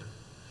Lord.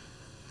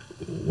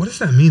 What does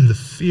that mean, the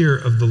fear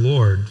of the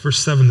Lord? Verse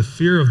 7, the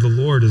fear of the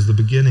Lord is the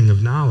beginning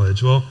of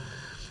knowledge. Well,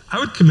 I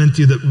would commend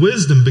to you that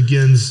wisdom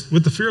begins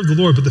with the fear of the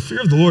Lord, but the fear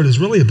of the Lord is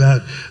really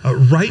about a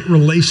right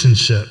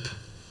relationship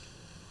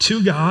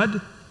to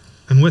God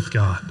and with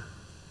God.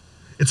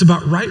 It's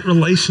about right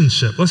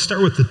relationship. Let's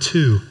start with the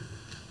two.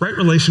 Right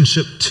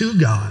relationship to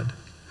God.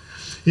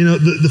 You know,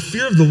 the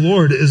fear of the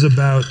Lord is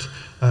about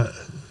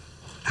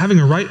having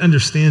a right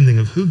understanding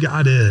of who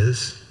God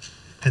is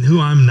and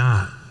who I'm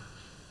not.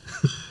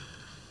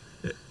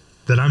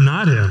 That I'm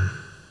not him.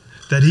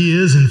 That he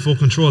is in full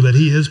control. That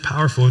he is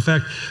powerful. In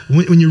fact,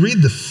 when you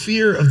read the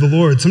fear of the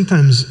Lord,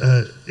 sometimes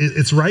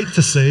it's right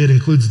to say it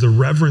includes the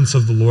reverence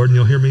of the Lord, and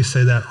you'll hear me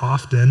say that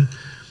often,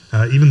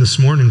 even this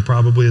morning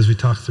probably as we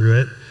talk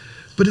through it.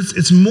 But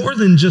it's more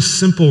than just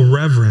simple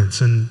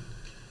reverence, and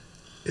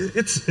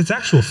it's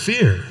actual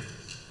fear.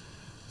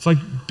 It's like,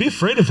 be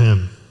afraid of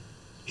him.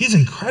 He's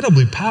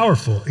incredibly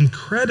powerful,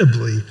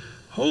 incredibly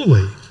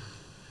holy.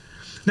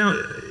 Now,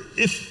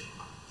 if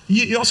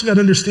you also got to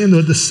understand, though,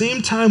 at the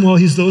same time while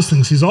he's those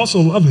things, he's also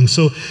loving.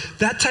 So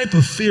that type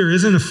of fear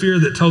isn't a fear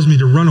that tells me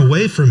to run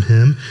away from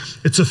him.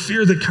 It's a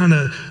fear that kind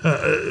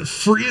of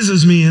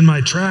freezes me in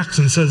my tracks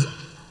and says,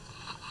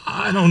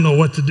 I don't know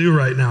what to do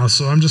right now,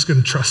 so I'm just going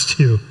to trust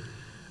you.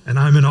 And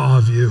I'm in awe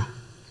of you.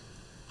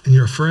 And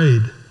you're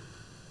afraid.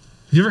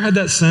 Have you ever had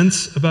that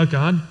sense about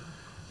God?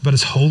 About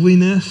his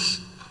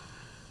holiness?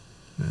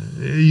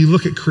 You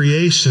look at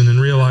creation and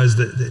realize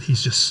that he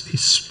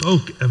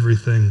spoke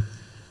everything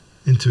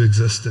into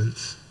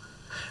existence.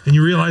 And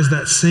you realize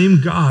that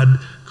same God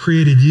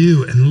created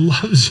you and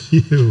loves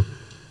you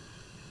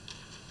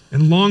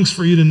and longs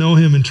for you to know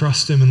him and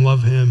trust him and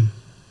love him.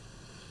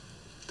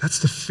 That's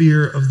the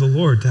fear of the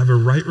Lord, to have a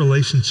right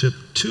relationship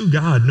to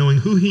God, knowing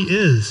who he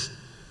is,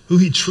 who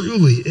he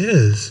truly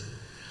is.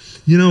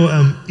 You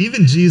know,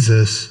 even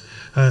Jesus,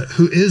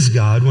 who is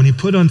God, when he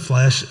put on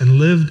flesh and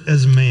lived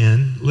as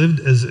man, lived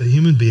as a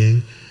human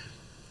being,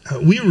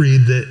 we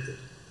read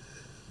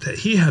that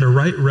he had a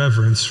right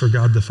reverence for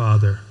God the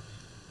Father,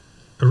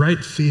 a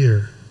right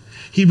fear.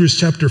 Hebrews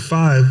chapter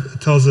 5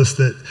 tells us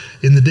that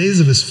in the days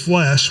of his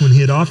flesh, when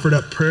he had offered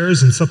up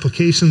prayers and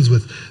supplications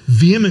with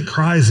vehement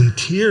cries and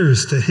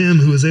tears to him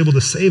who was able to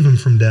save him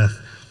from death,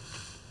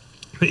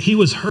 that he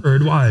was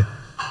heard. Why?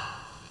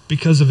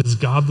 Because of his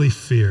godly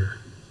fear.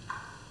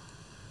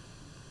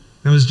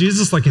 Now, is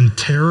Jesus like in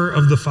terror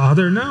of the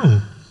Father?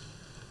 No.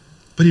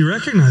 But he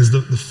recognized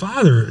that the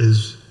Father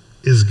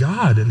is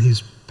God, and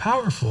he's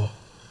powerful,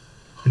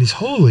 and he's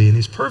holy, and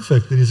he's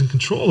perfect, and he's in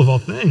control of all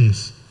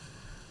things.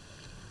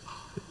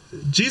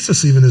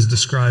 Jesus even is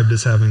described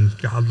as having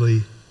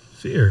godly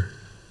fear.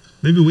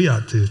 Maybe we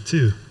ought to,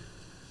 too.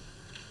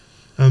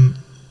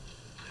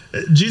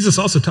 Jesus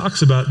also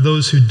talks about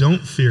those who don't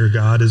fear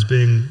God as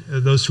being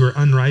those who are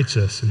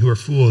unrighteous and who are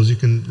fools. You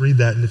can read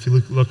that, and if you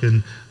look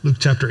in Luke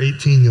chapter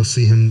 18, you'll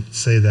see him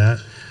say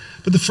that.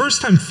 But the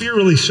first time fear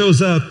really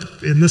shows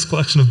up in this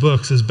collection of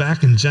books is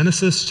back in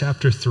Genesis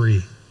chapter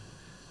 3.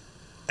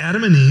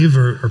 Adam and Eve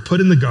are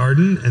put in the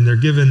garden, and they're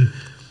given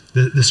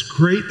this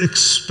great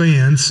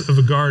expanse of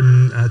a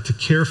garden to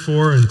care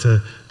for and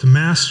to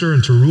master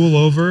and to rule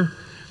over.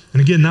 And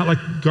again, not like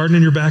garden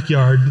in your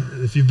backyard.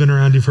 If you've been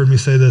around, you've heard me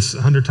say this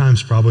 100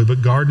 times probably,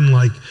 but garden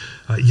like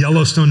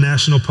Yellowstone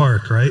National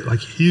Park, right? Like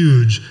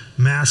huge,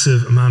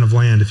 massive amount of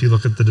land if you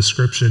look at the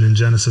description in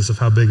Genesis of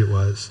how big it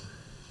was.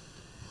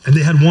 And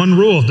they had one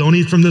rule: don't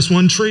eat from this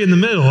one tree in the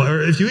middle,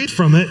 or if you eat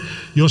from it,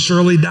 you'll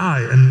surely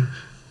die. And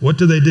what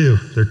do?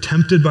 They're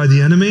tempted by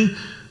the enemy,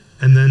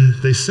 and then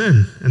they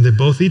sin, and they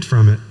both eat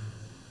from it.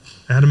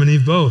 Adam and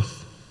Eve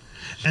both.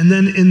 And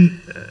then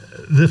in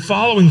the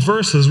following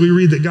verses, we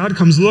read that God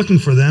comes looking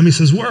for them. He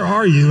says, "Where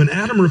are you?" And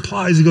Adam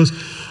replies, he goes,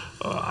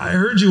 "I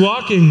heard you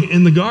walking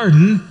in the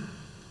garden,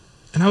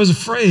 and I was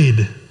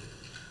afraid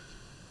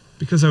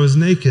because I was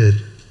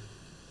naked."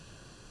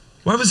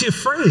 Why was he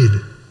afraid?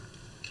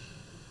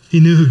 He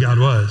knew who God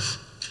was.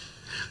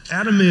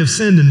 Adam may have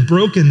sinned and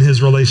broken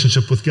his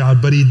relationship with God,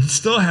 but he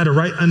still had a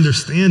right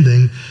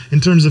understanding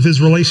in terms of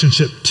his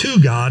relationship to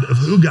God of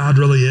who God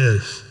really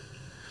is.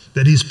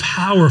 That he's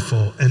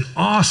powerful and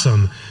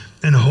awesome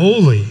and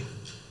holy.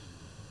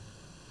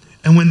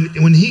 And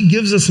when he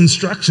gives us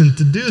instruction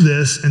to do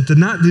this and to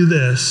not do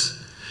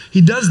this,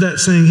 he does that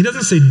saying, he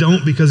doesn't say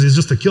don't because he's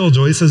just a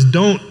killjoy. He says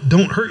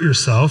don't hurt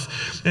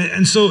yourself.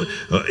 And so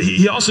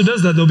he also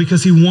does that though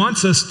because he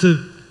wants us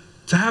to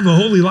have a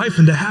holy life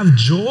and to have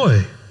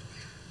joy.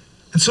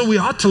 And so we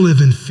ought to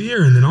live in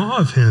fear and in awe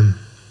of him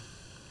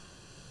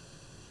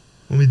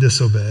when we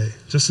disobey,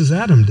 just as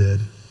Adam did.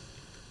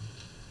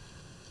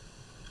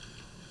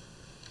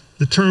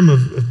 The term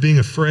of being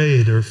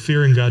afraid or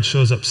fearing God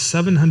shows up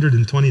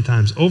 720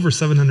 times, over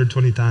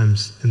 720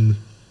 times in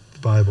the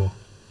Bible.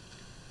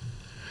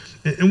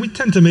 And we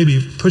tend to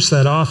maybe push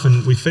that off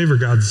and we favor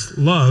God's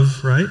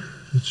love, right?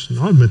 Which,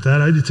 I'll admit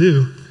that, I do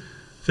too.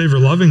 Favor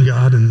loving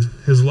God and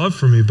his love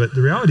for me, but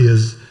the reality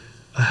is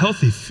a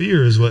healthy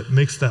fear is what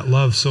makes that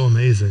love so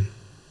amazing.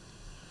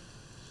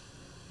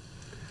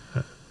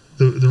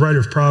 The writer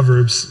of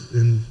Proverbs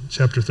in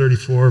chapter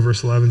 34,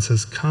 verse 11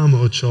 says, "Come,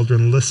 O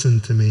children, listen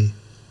to me,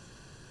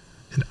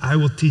 and I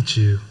will teach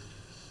you."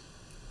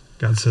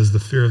 God says, the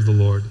fear of the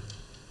Lord.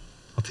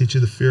 I'll teach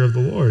you the fear of the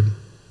Lord.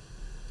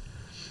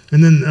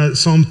 And then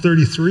Psalm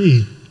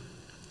 33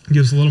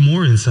 gives a little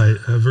more insight,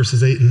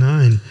 verses 8 and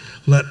 9.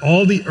 "Let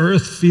all the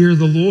earth fear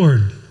the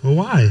Lord." Well,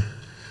 why?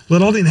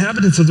 "Let all the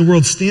inhabitants of the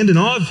world stand in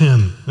awe of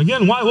him."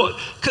 Again, why? Well,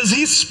 because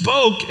he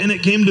spoke and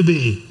it came to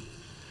be.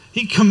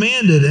 He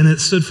commanded and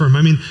it stood for him.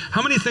 I mean,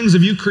 how many things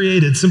have you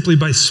created simply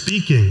by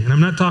speaking? And I'm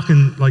not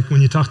talking like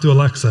when you talk to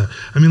Alexa.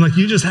 I mean, like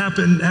you just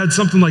had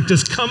something like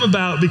just come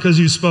about because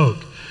you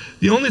spoke.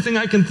 The only thing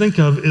I can think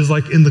of is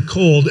like in the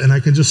cold and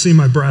I can just see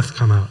my breath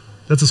come out.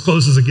 That's as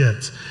close as it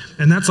gets.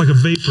 And that's like a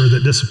vapor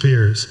that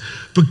disappears.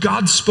 But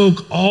God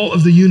spoke all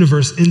of the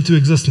universe into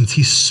existence.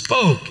 He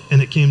spoke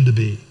and it came to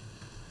be.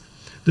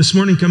 This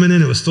morning coming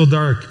in, it was still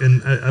dark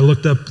and I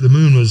looked up, the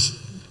moon was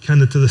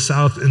kind of to the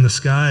south in the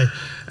sky.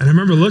 And I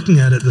remember looking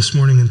at it this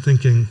morning and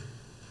thinking,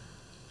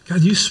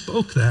 God, you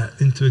spoke that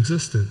into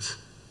existence.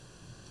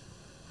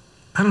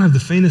 I don't have the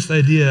faintest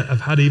idea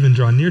of how to even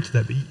draw near to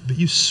that, but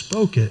you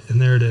spoke it,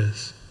 and there it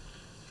is.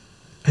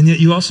 And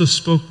yet you also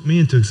spoke me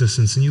into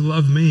existence, and you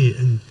love me,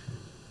 and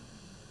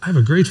I have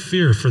a great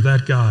fear for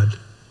that God.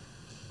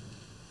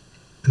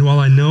 And while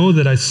I know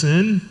that I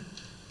sin,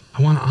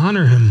 I want to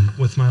honor him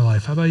with my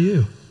life. How about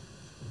you?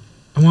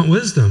 I want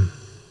wisdom.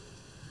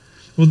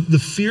 Well, the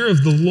fear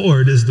of the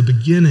Lord is the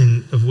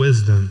beginning of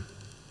wisdom.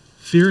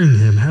 Fearing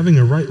him, having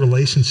a right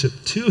relationship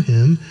to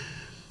him,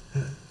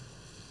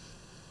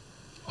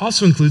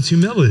 also includes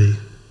humility.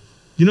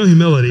 You know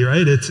humility,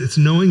 right? It's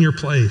knowing your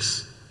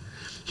place.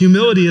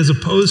 Humility as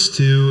opposed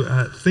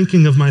to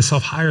thinking of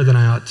myself higher than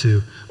I ought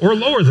to, or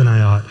lower than I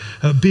ought.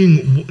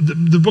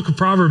 The book of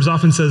Proverbs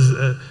often says,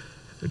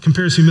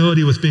 compares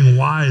humility with being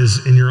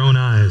wise in your own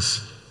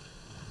eyes.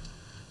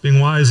 Being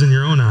wise in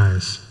your own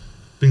eyes.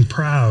 Being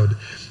proud.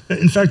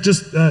 In fact,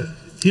 just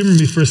hear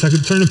me for a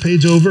second. Turn a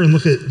page over and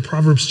look at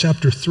Proverbs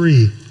chapter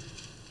 3.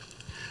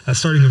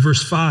 Starting in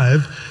verse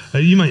 5.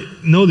 You might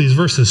know these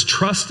verses.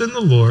 "Trust in the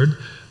Lord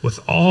with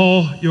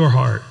all your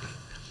heart.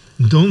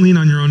 Don't lean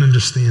on your own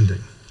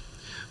understanding.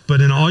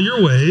 But in all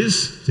your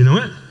ways," do you know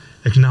it?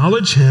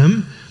 "Acknowledge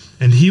him,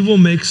 and he will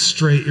make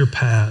straight your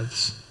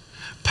paths."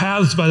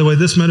 Paths, by the way,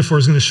 this metaphor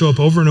is going to show up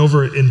over and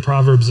over in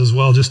Proverbs as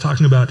well, just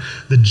talking about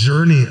the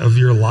journey of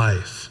your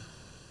life,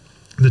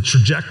 the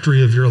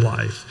trajectory of your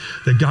life,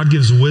 that God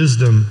gives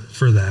wisdom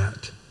for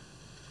that.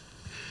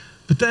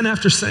 But then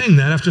after saying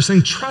that, after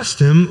saying trust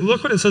him,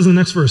 look what it says in the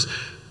next verse.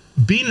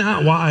 Be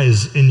not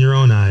wise in your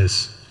own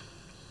eyes.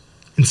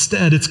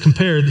 Instead, it's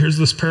compared, here's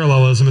this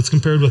parallelism, it's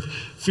compared with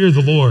fear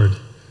the Lord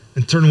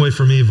and turn away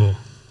from evil.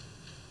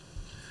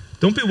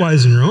 Don't be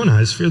wise in your own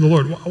eyes, fear the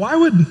Lord. Why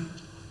would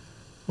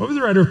the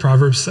writer of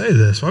Proverbs say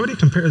this? Why would he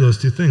compare those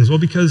two things? Well,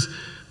 because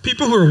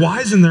people who are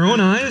wise in their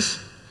own eyes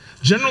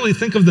generally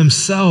think of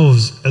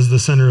themselves as the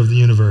center of the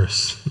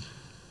universe.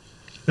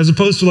 As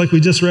opposed to, like we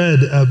just read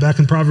back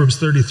in Proverbs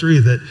 33,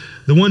 that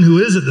the one who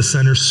is at the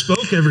center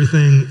spoke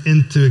everything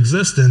into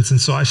existence,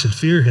 and so I should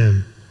fear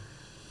him.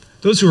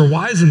 Those who are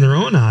wise in their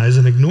own eyes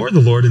and ignore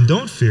the Lord and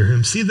don't fear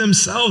him see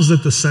themselves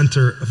at the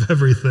center of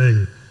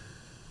everything.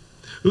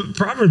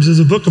 Proverbs is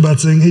a book about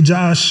saying, hey,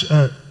 Josh,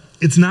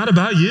 it's not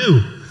about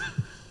you.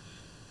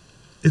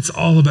 It's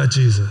all about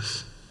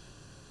Jesus.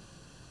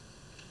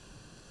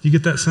 You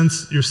get that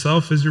sense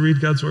yourself as you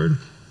read God's word?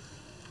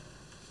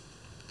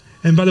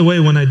 And by the way,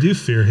 when I do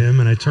fear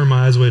him and I turn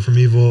my eyes away from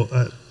evil,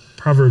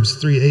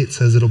 Proverbs 3:8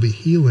 says it'll be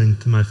healing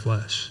to my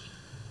flesh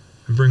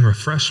and bring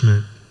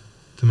refreshment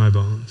to my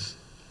bones.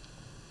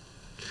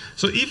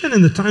 So even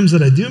in the times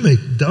that I do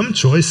make dumb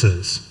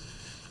choices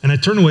and I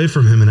turn away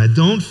from him and I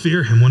don't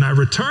fear him, when I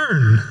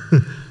return,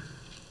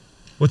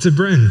 what's it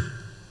bring?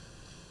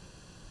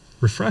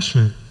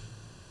 Refreshment.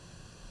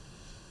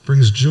 It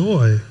brings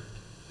joy.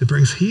 It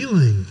brings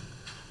healing.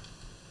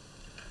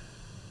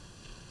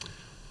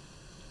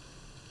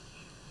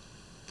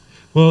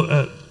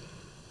 Well,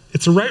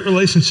 it's a right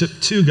relationship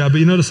to God, but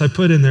you notice I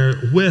put in there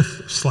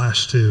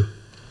with/to.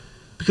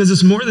 Because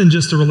it's more than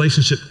just a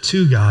relationship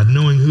to God,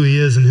 knowing who he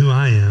is and who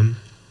I am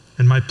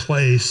and my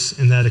place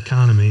in that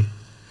economy.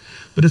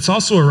 But it's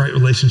also a right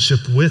relationship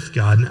with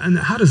God. And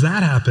how does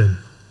that happen?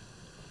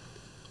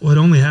 Well, it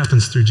only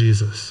happens through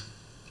Jesus.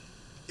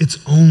 It's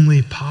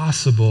only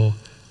possible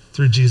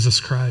through Jesus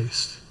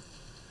Christ.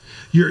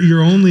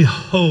 Your only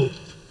hope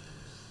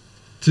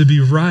to be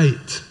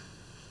right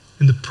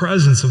in the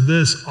presence of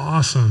this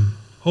awesome,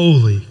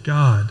 holy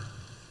God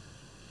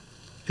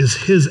is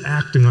his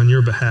acting on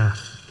your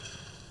behalf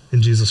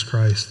in Jesus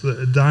Christ,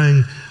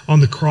 dying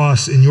on the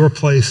cross in your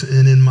place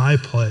and in my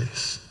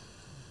place.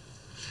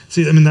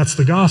 See, I mean, that's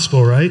the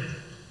gospel, right?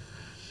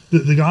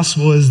 The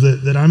gospel is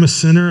that I'm a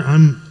sinner.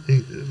 I'm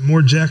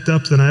more jacked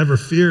up than I ever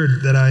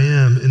feared that I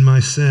am in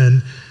my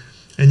sin.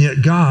 And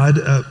yet God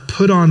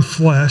put on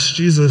flesh.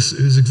 Jesus,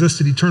 who's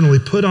existed eternally,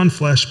 put on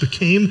flesh,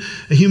 became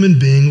a human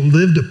being,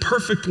 lived a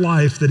perfect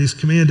life that he's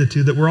commanded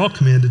to, that we're all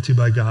commanded to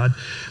by God.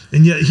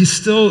 And yet he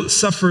still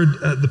suffered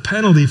the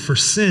penalty for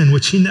sin,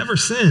 which he never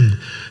sinned.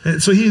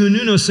 And so he who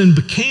knew no sin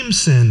became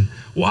sin.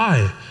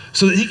 Why?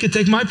 So that he could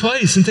take my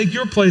place and take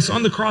your place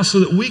on the cross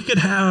so that we could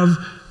have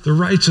the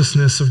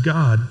righteousness of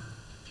God.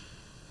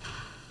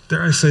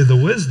 Dare I say, the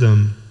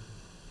wisdom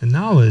and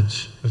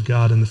knowledge of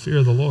God and the fear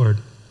of the Lord.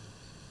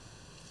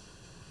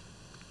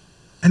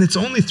 And it's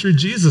only through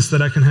Jesus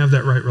that I can have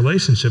that right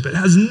relationship. It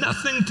has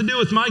nothing to do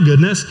with my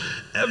goodness,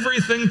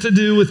 everything to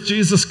do with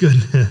Jesus'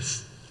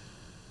 goodness.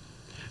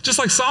 Just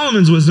like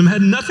Solomon's wisdom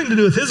had nothing to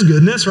do with his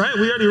goodness, right?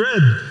 We already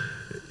read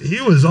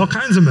he was all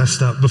kinds of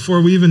messed up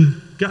before we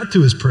even got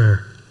to his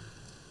prayer.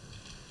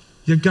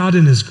 Yet God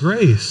in his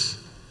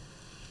grace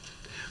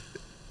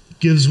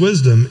gives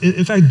wisdom.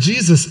 In fact,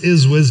 Jesus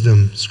is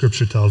wisdom,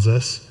 Scripture tells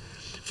us.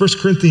 1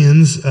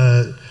 Corinthians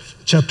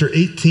chapter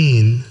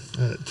 18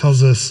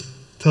 tells us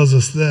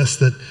this,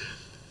 that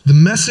the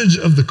message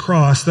of the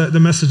cross, the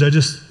message I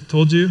just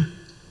told you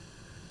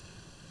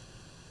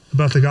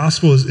about the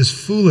gospel is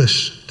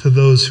foolish to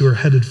those who are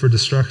headed for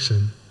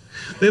destruction.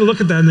 They look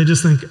at that and they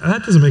just think,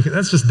 that doesn't make it,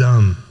 that's just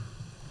dumb.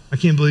 I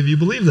can't believe you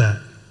believe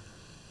that.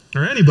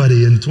 Or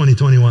anybody in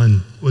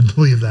 2021 would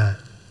believe that.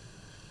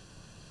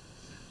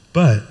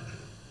 But,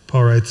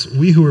 Paul writes,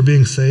 we who are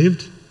being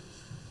saved,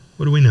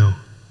 what do we know?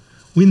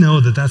 We know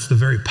that that's the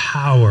very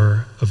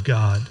power of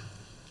God.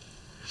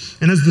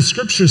 And as the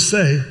scriptures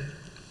say,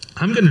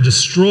 I'm going to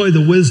destroy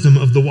the wisdom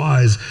of the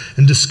wise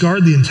and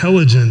discard the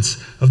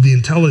intelligence of the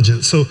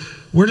intelligent. So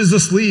where does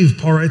this leave?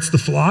 Paul writes, the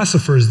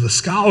philosophers, the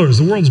scholars,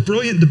 the world's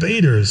brilliant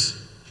debaters.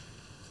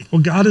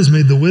 Well, God has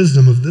made the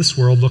wisdom of this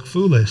world look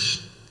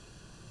foolish.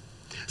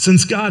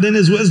 Since God in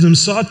his wisdom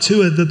saw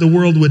to it that the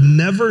world would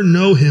never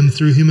know him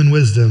through human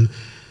wisdom,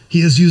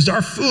 he has used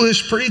our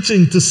foolish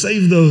preaching to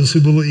save those who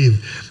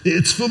believe.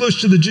 It's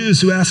foolish to the Jews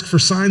who ask for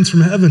signs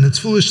from heaven. It's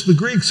foolish to the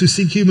Greeks who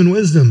seek human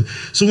wisdom.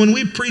 So when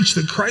we preach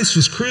that Christ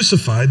was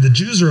crucified, the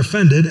Jews are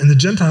offended and the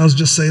Gentiles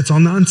just say it's all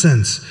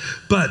nonsense.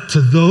 But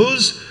to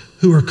those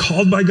who are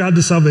called by God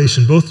to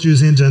salvation, both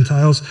Jews and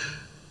Gentiles,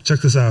 check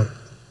this out.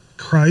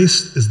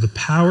 Christ is the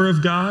power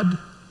of God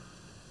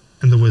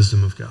and the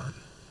wisdom of God.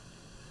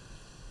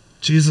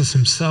 Jesus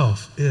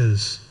himself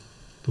is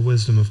the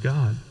wisdom of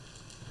God.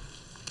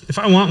 If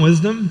I want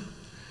wisdom,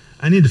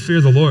 I need to fear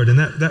the Lord. And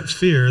that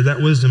fear,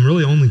 that wisdom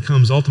really only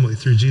comes ultimately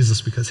through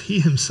Jesus because he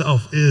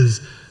himself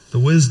is the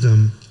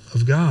wisdom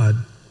of God.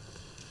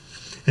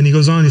 And he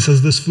goes on, he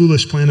says, this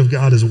foolish plan of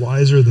God is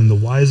wiser than the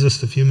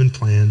wisest of human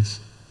plans.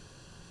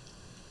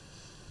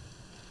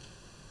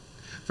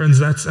 Friends,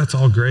 that's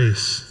all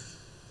grace.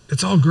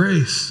 It's all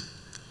grace.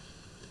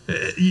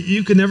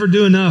 You can never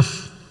do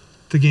enough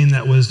to gain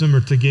that wisdom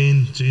or to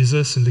gain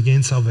Jesus and to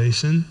gain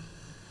salvation.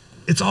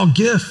 It's all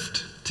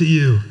gift to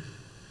you.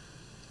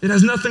 It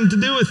has nothing to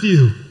do with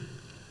you.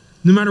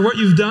 No matter what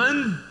you've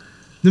done,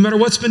 no matter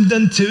what's been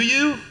done to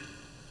you,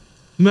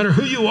 no matter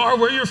who you are,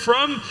 where you're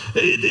from,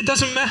 it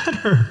doesn't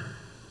matter.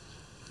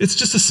 It's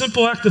just a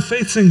simple act of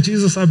faith saying,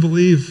 Jesus, I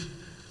believe.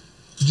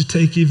 Would you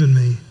take even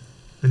me?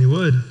 And he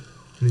would, and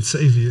he'd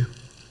save you.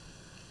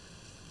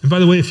 And by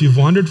the way, if you've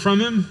wandered from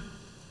him,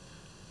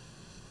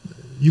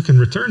 you can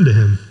return to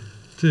him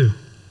too.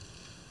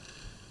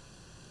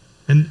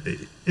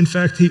 And in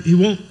fact, he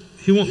won't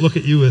look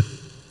at you with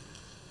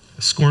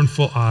a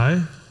scornful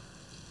eye.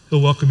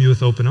 He'll welcome you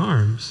with open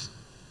arms.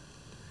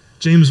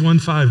 James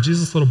 1:5,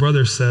 Jesus' little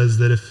brother says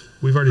that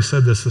we've already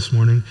said this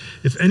morning,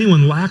 if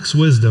anyone lacks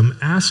wisdom,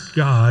 ask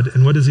God,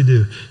 and what does he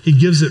do? He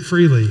gives it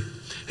freely.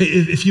 Hey,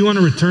 if you want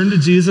to return to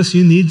Jesus,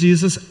 you need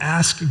Jesus,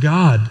 ask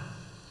God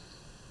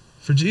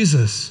for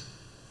Jesus,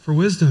 for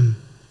wisdom.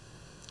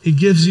 He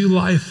gives you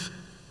life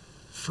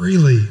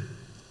freely,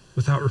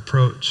 without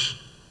reproach.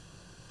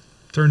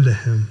 Turn to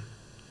him.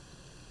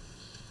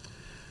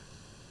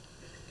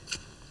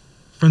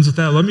 Friends, with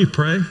that, let me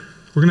pray.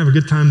 We're going to have a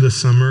good time this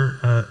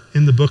summer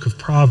in the book of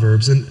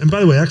Proverbs. And by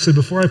the way, actually,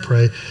 before I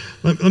pray,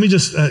 let me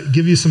just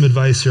give you some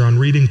advice here on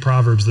reading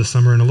Proverbs this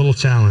summer and a little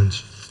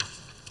challenge.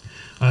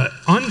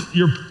 On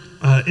your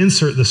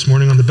insert this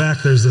morning, on the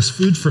back, there's this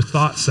food for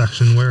thought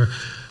section where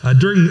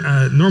during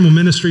normal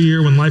ministry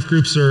year, when life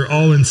groups are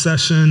all in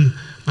session,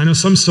 I know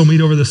some still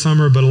meet over the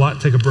summer, but a lot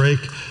take a break.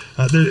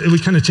 We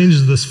kind of change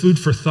to this food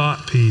for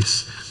thought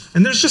piece.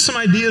 And there's just some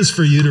ideas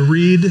for you to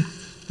read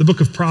the book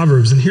of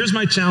Proverbs. And here's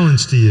my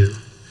challenge to you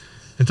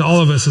and to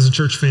all of us as a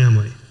church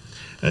family.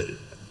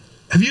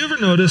 Have you ever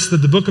noticed that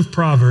the book of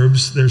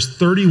Proverbs, there's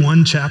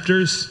 31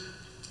 chapters?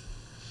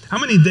 How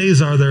many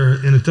days are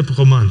there in a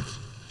typical month?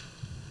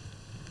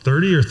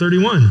 30 or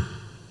 31,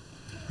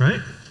 right?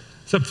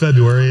 Except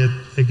February,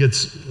 it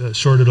gets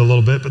shorted a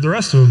little bit, but the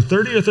rest of them,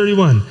 30 or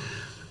 31.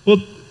 Well,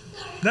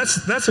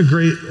 that's a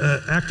great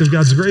act of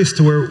God's grace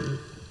to where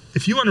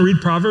if you want to read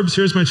Proverbs,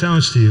 here's my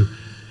challenge to you.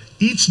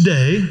 Each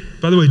day,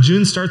 by the way,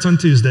 June starts on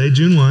Tuesday,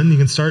 June 1, you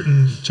can start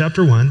in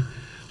chapter 1.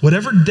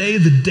 Whatever day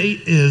the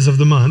date is of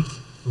the month,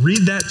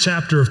 read that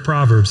chapter of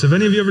Proverbs. Have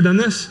any of you ever done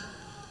this?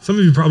 Some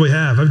of you probably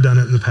have. I've done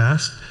it in the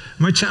past.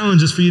 My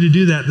challenge is for you to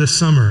do that this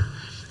summer.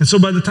 And so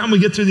by the time we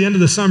get through the end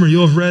of the summer,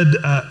 you'll have read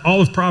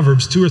all of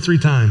Proverbs 2 or 3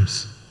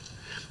 times.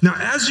 Now,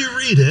 as you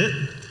read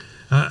it,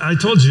 I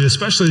told you,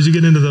 especially as you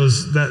get into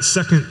that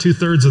second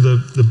 2/3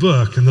 of the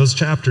book and those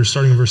chapters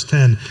starting in verse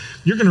 10,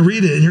 you're going to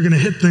read it and you're going to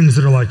hit things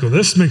that are like, oh,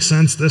 this makes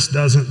sense, this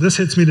doesn't, this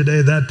hits me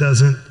today, that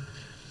doesn't.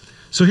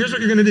 So here's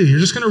what you're going to do. You're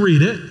just going to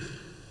read it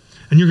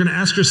and you're going to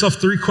ask yourself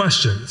 3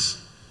 questions.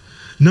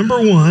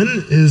 Number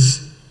 1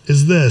 is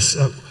this.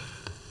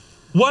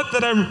 What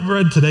that I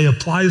read today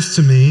applies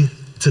to me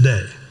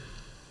today?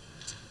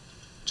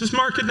 Just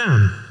mark it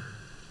down.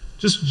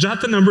 Just jot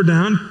the number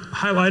down,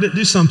 highlight it,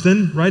 do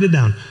something, write it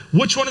down.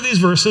 Which one of these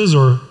verses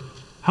or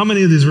how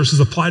many of these verses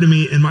apply to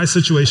me in my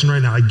situation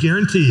right now? I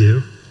guarantee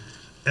you,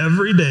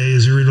 every day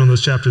as you read one of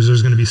those chapters,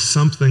 there's going to be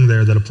something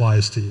there that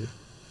applies to you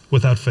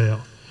without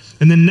fail.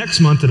 And then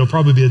next month, it'll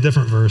probably be a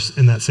different verse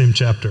in that same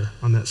chapter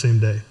on that same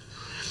day.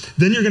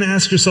 Then you're going to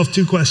ask yourself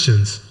 2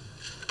 questions.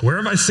 Where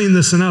have I seen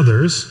this in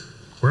others?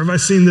 Where have I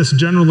seen this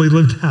generally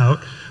lived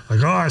out?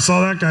 Like, oh, I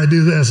saw that guy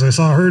do this. I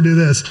saw her do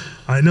this.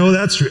 I know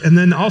that's true. And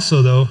then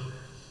also, though,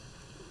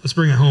 let's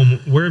bring it home.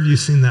 Where have you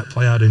seen that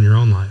play out in your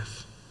own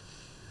life?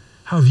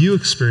 How have you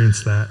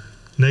experienced that,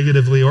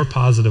 negatively or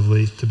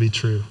positively, to be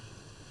true?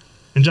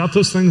 And jot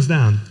those things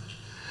down.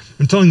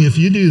 I'm telling you, if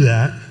you do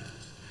that,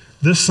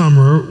 this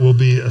summer will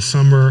be a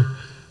summer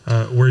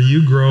where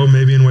you grow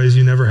maybe in ways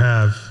you never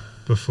have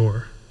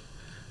before.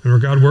 And where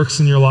God works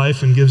in your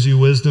life and gives you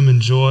wisdom and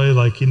joy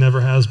like he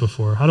never has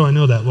before. How do I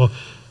know that? Well,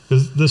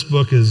 because this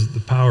book is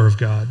the power of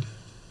God.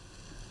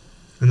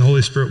 And the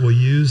Holy Spirit will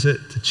use it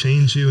to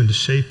change you and to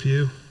shape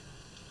you.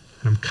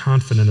 And I'm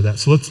confident of that.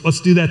 So let's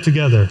do that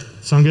together.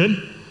 Sound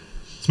good?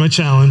 It's my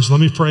challenge. Let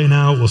me pray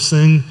now. We'll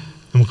sing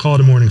and we'll call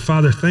it a morning.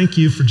 Father, thank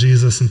you for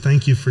Jesus and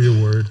thank you for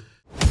your word.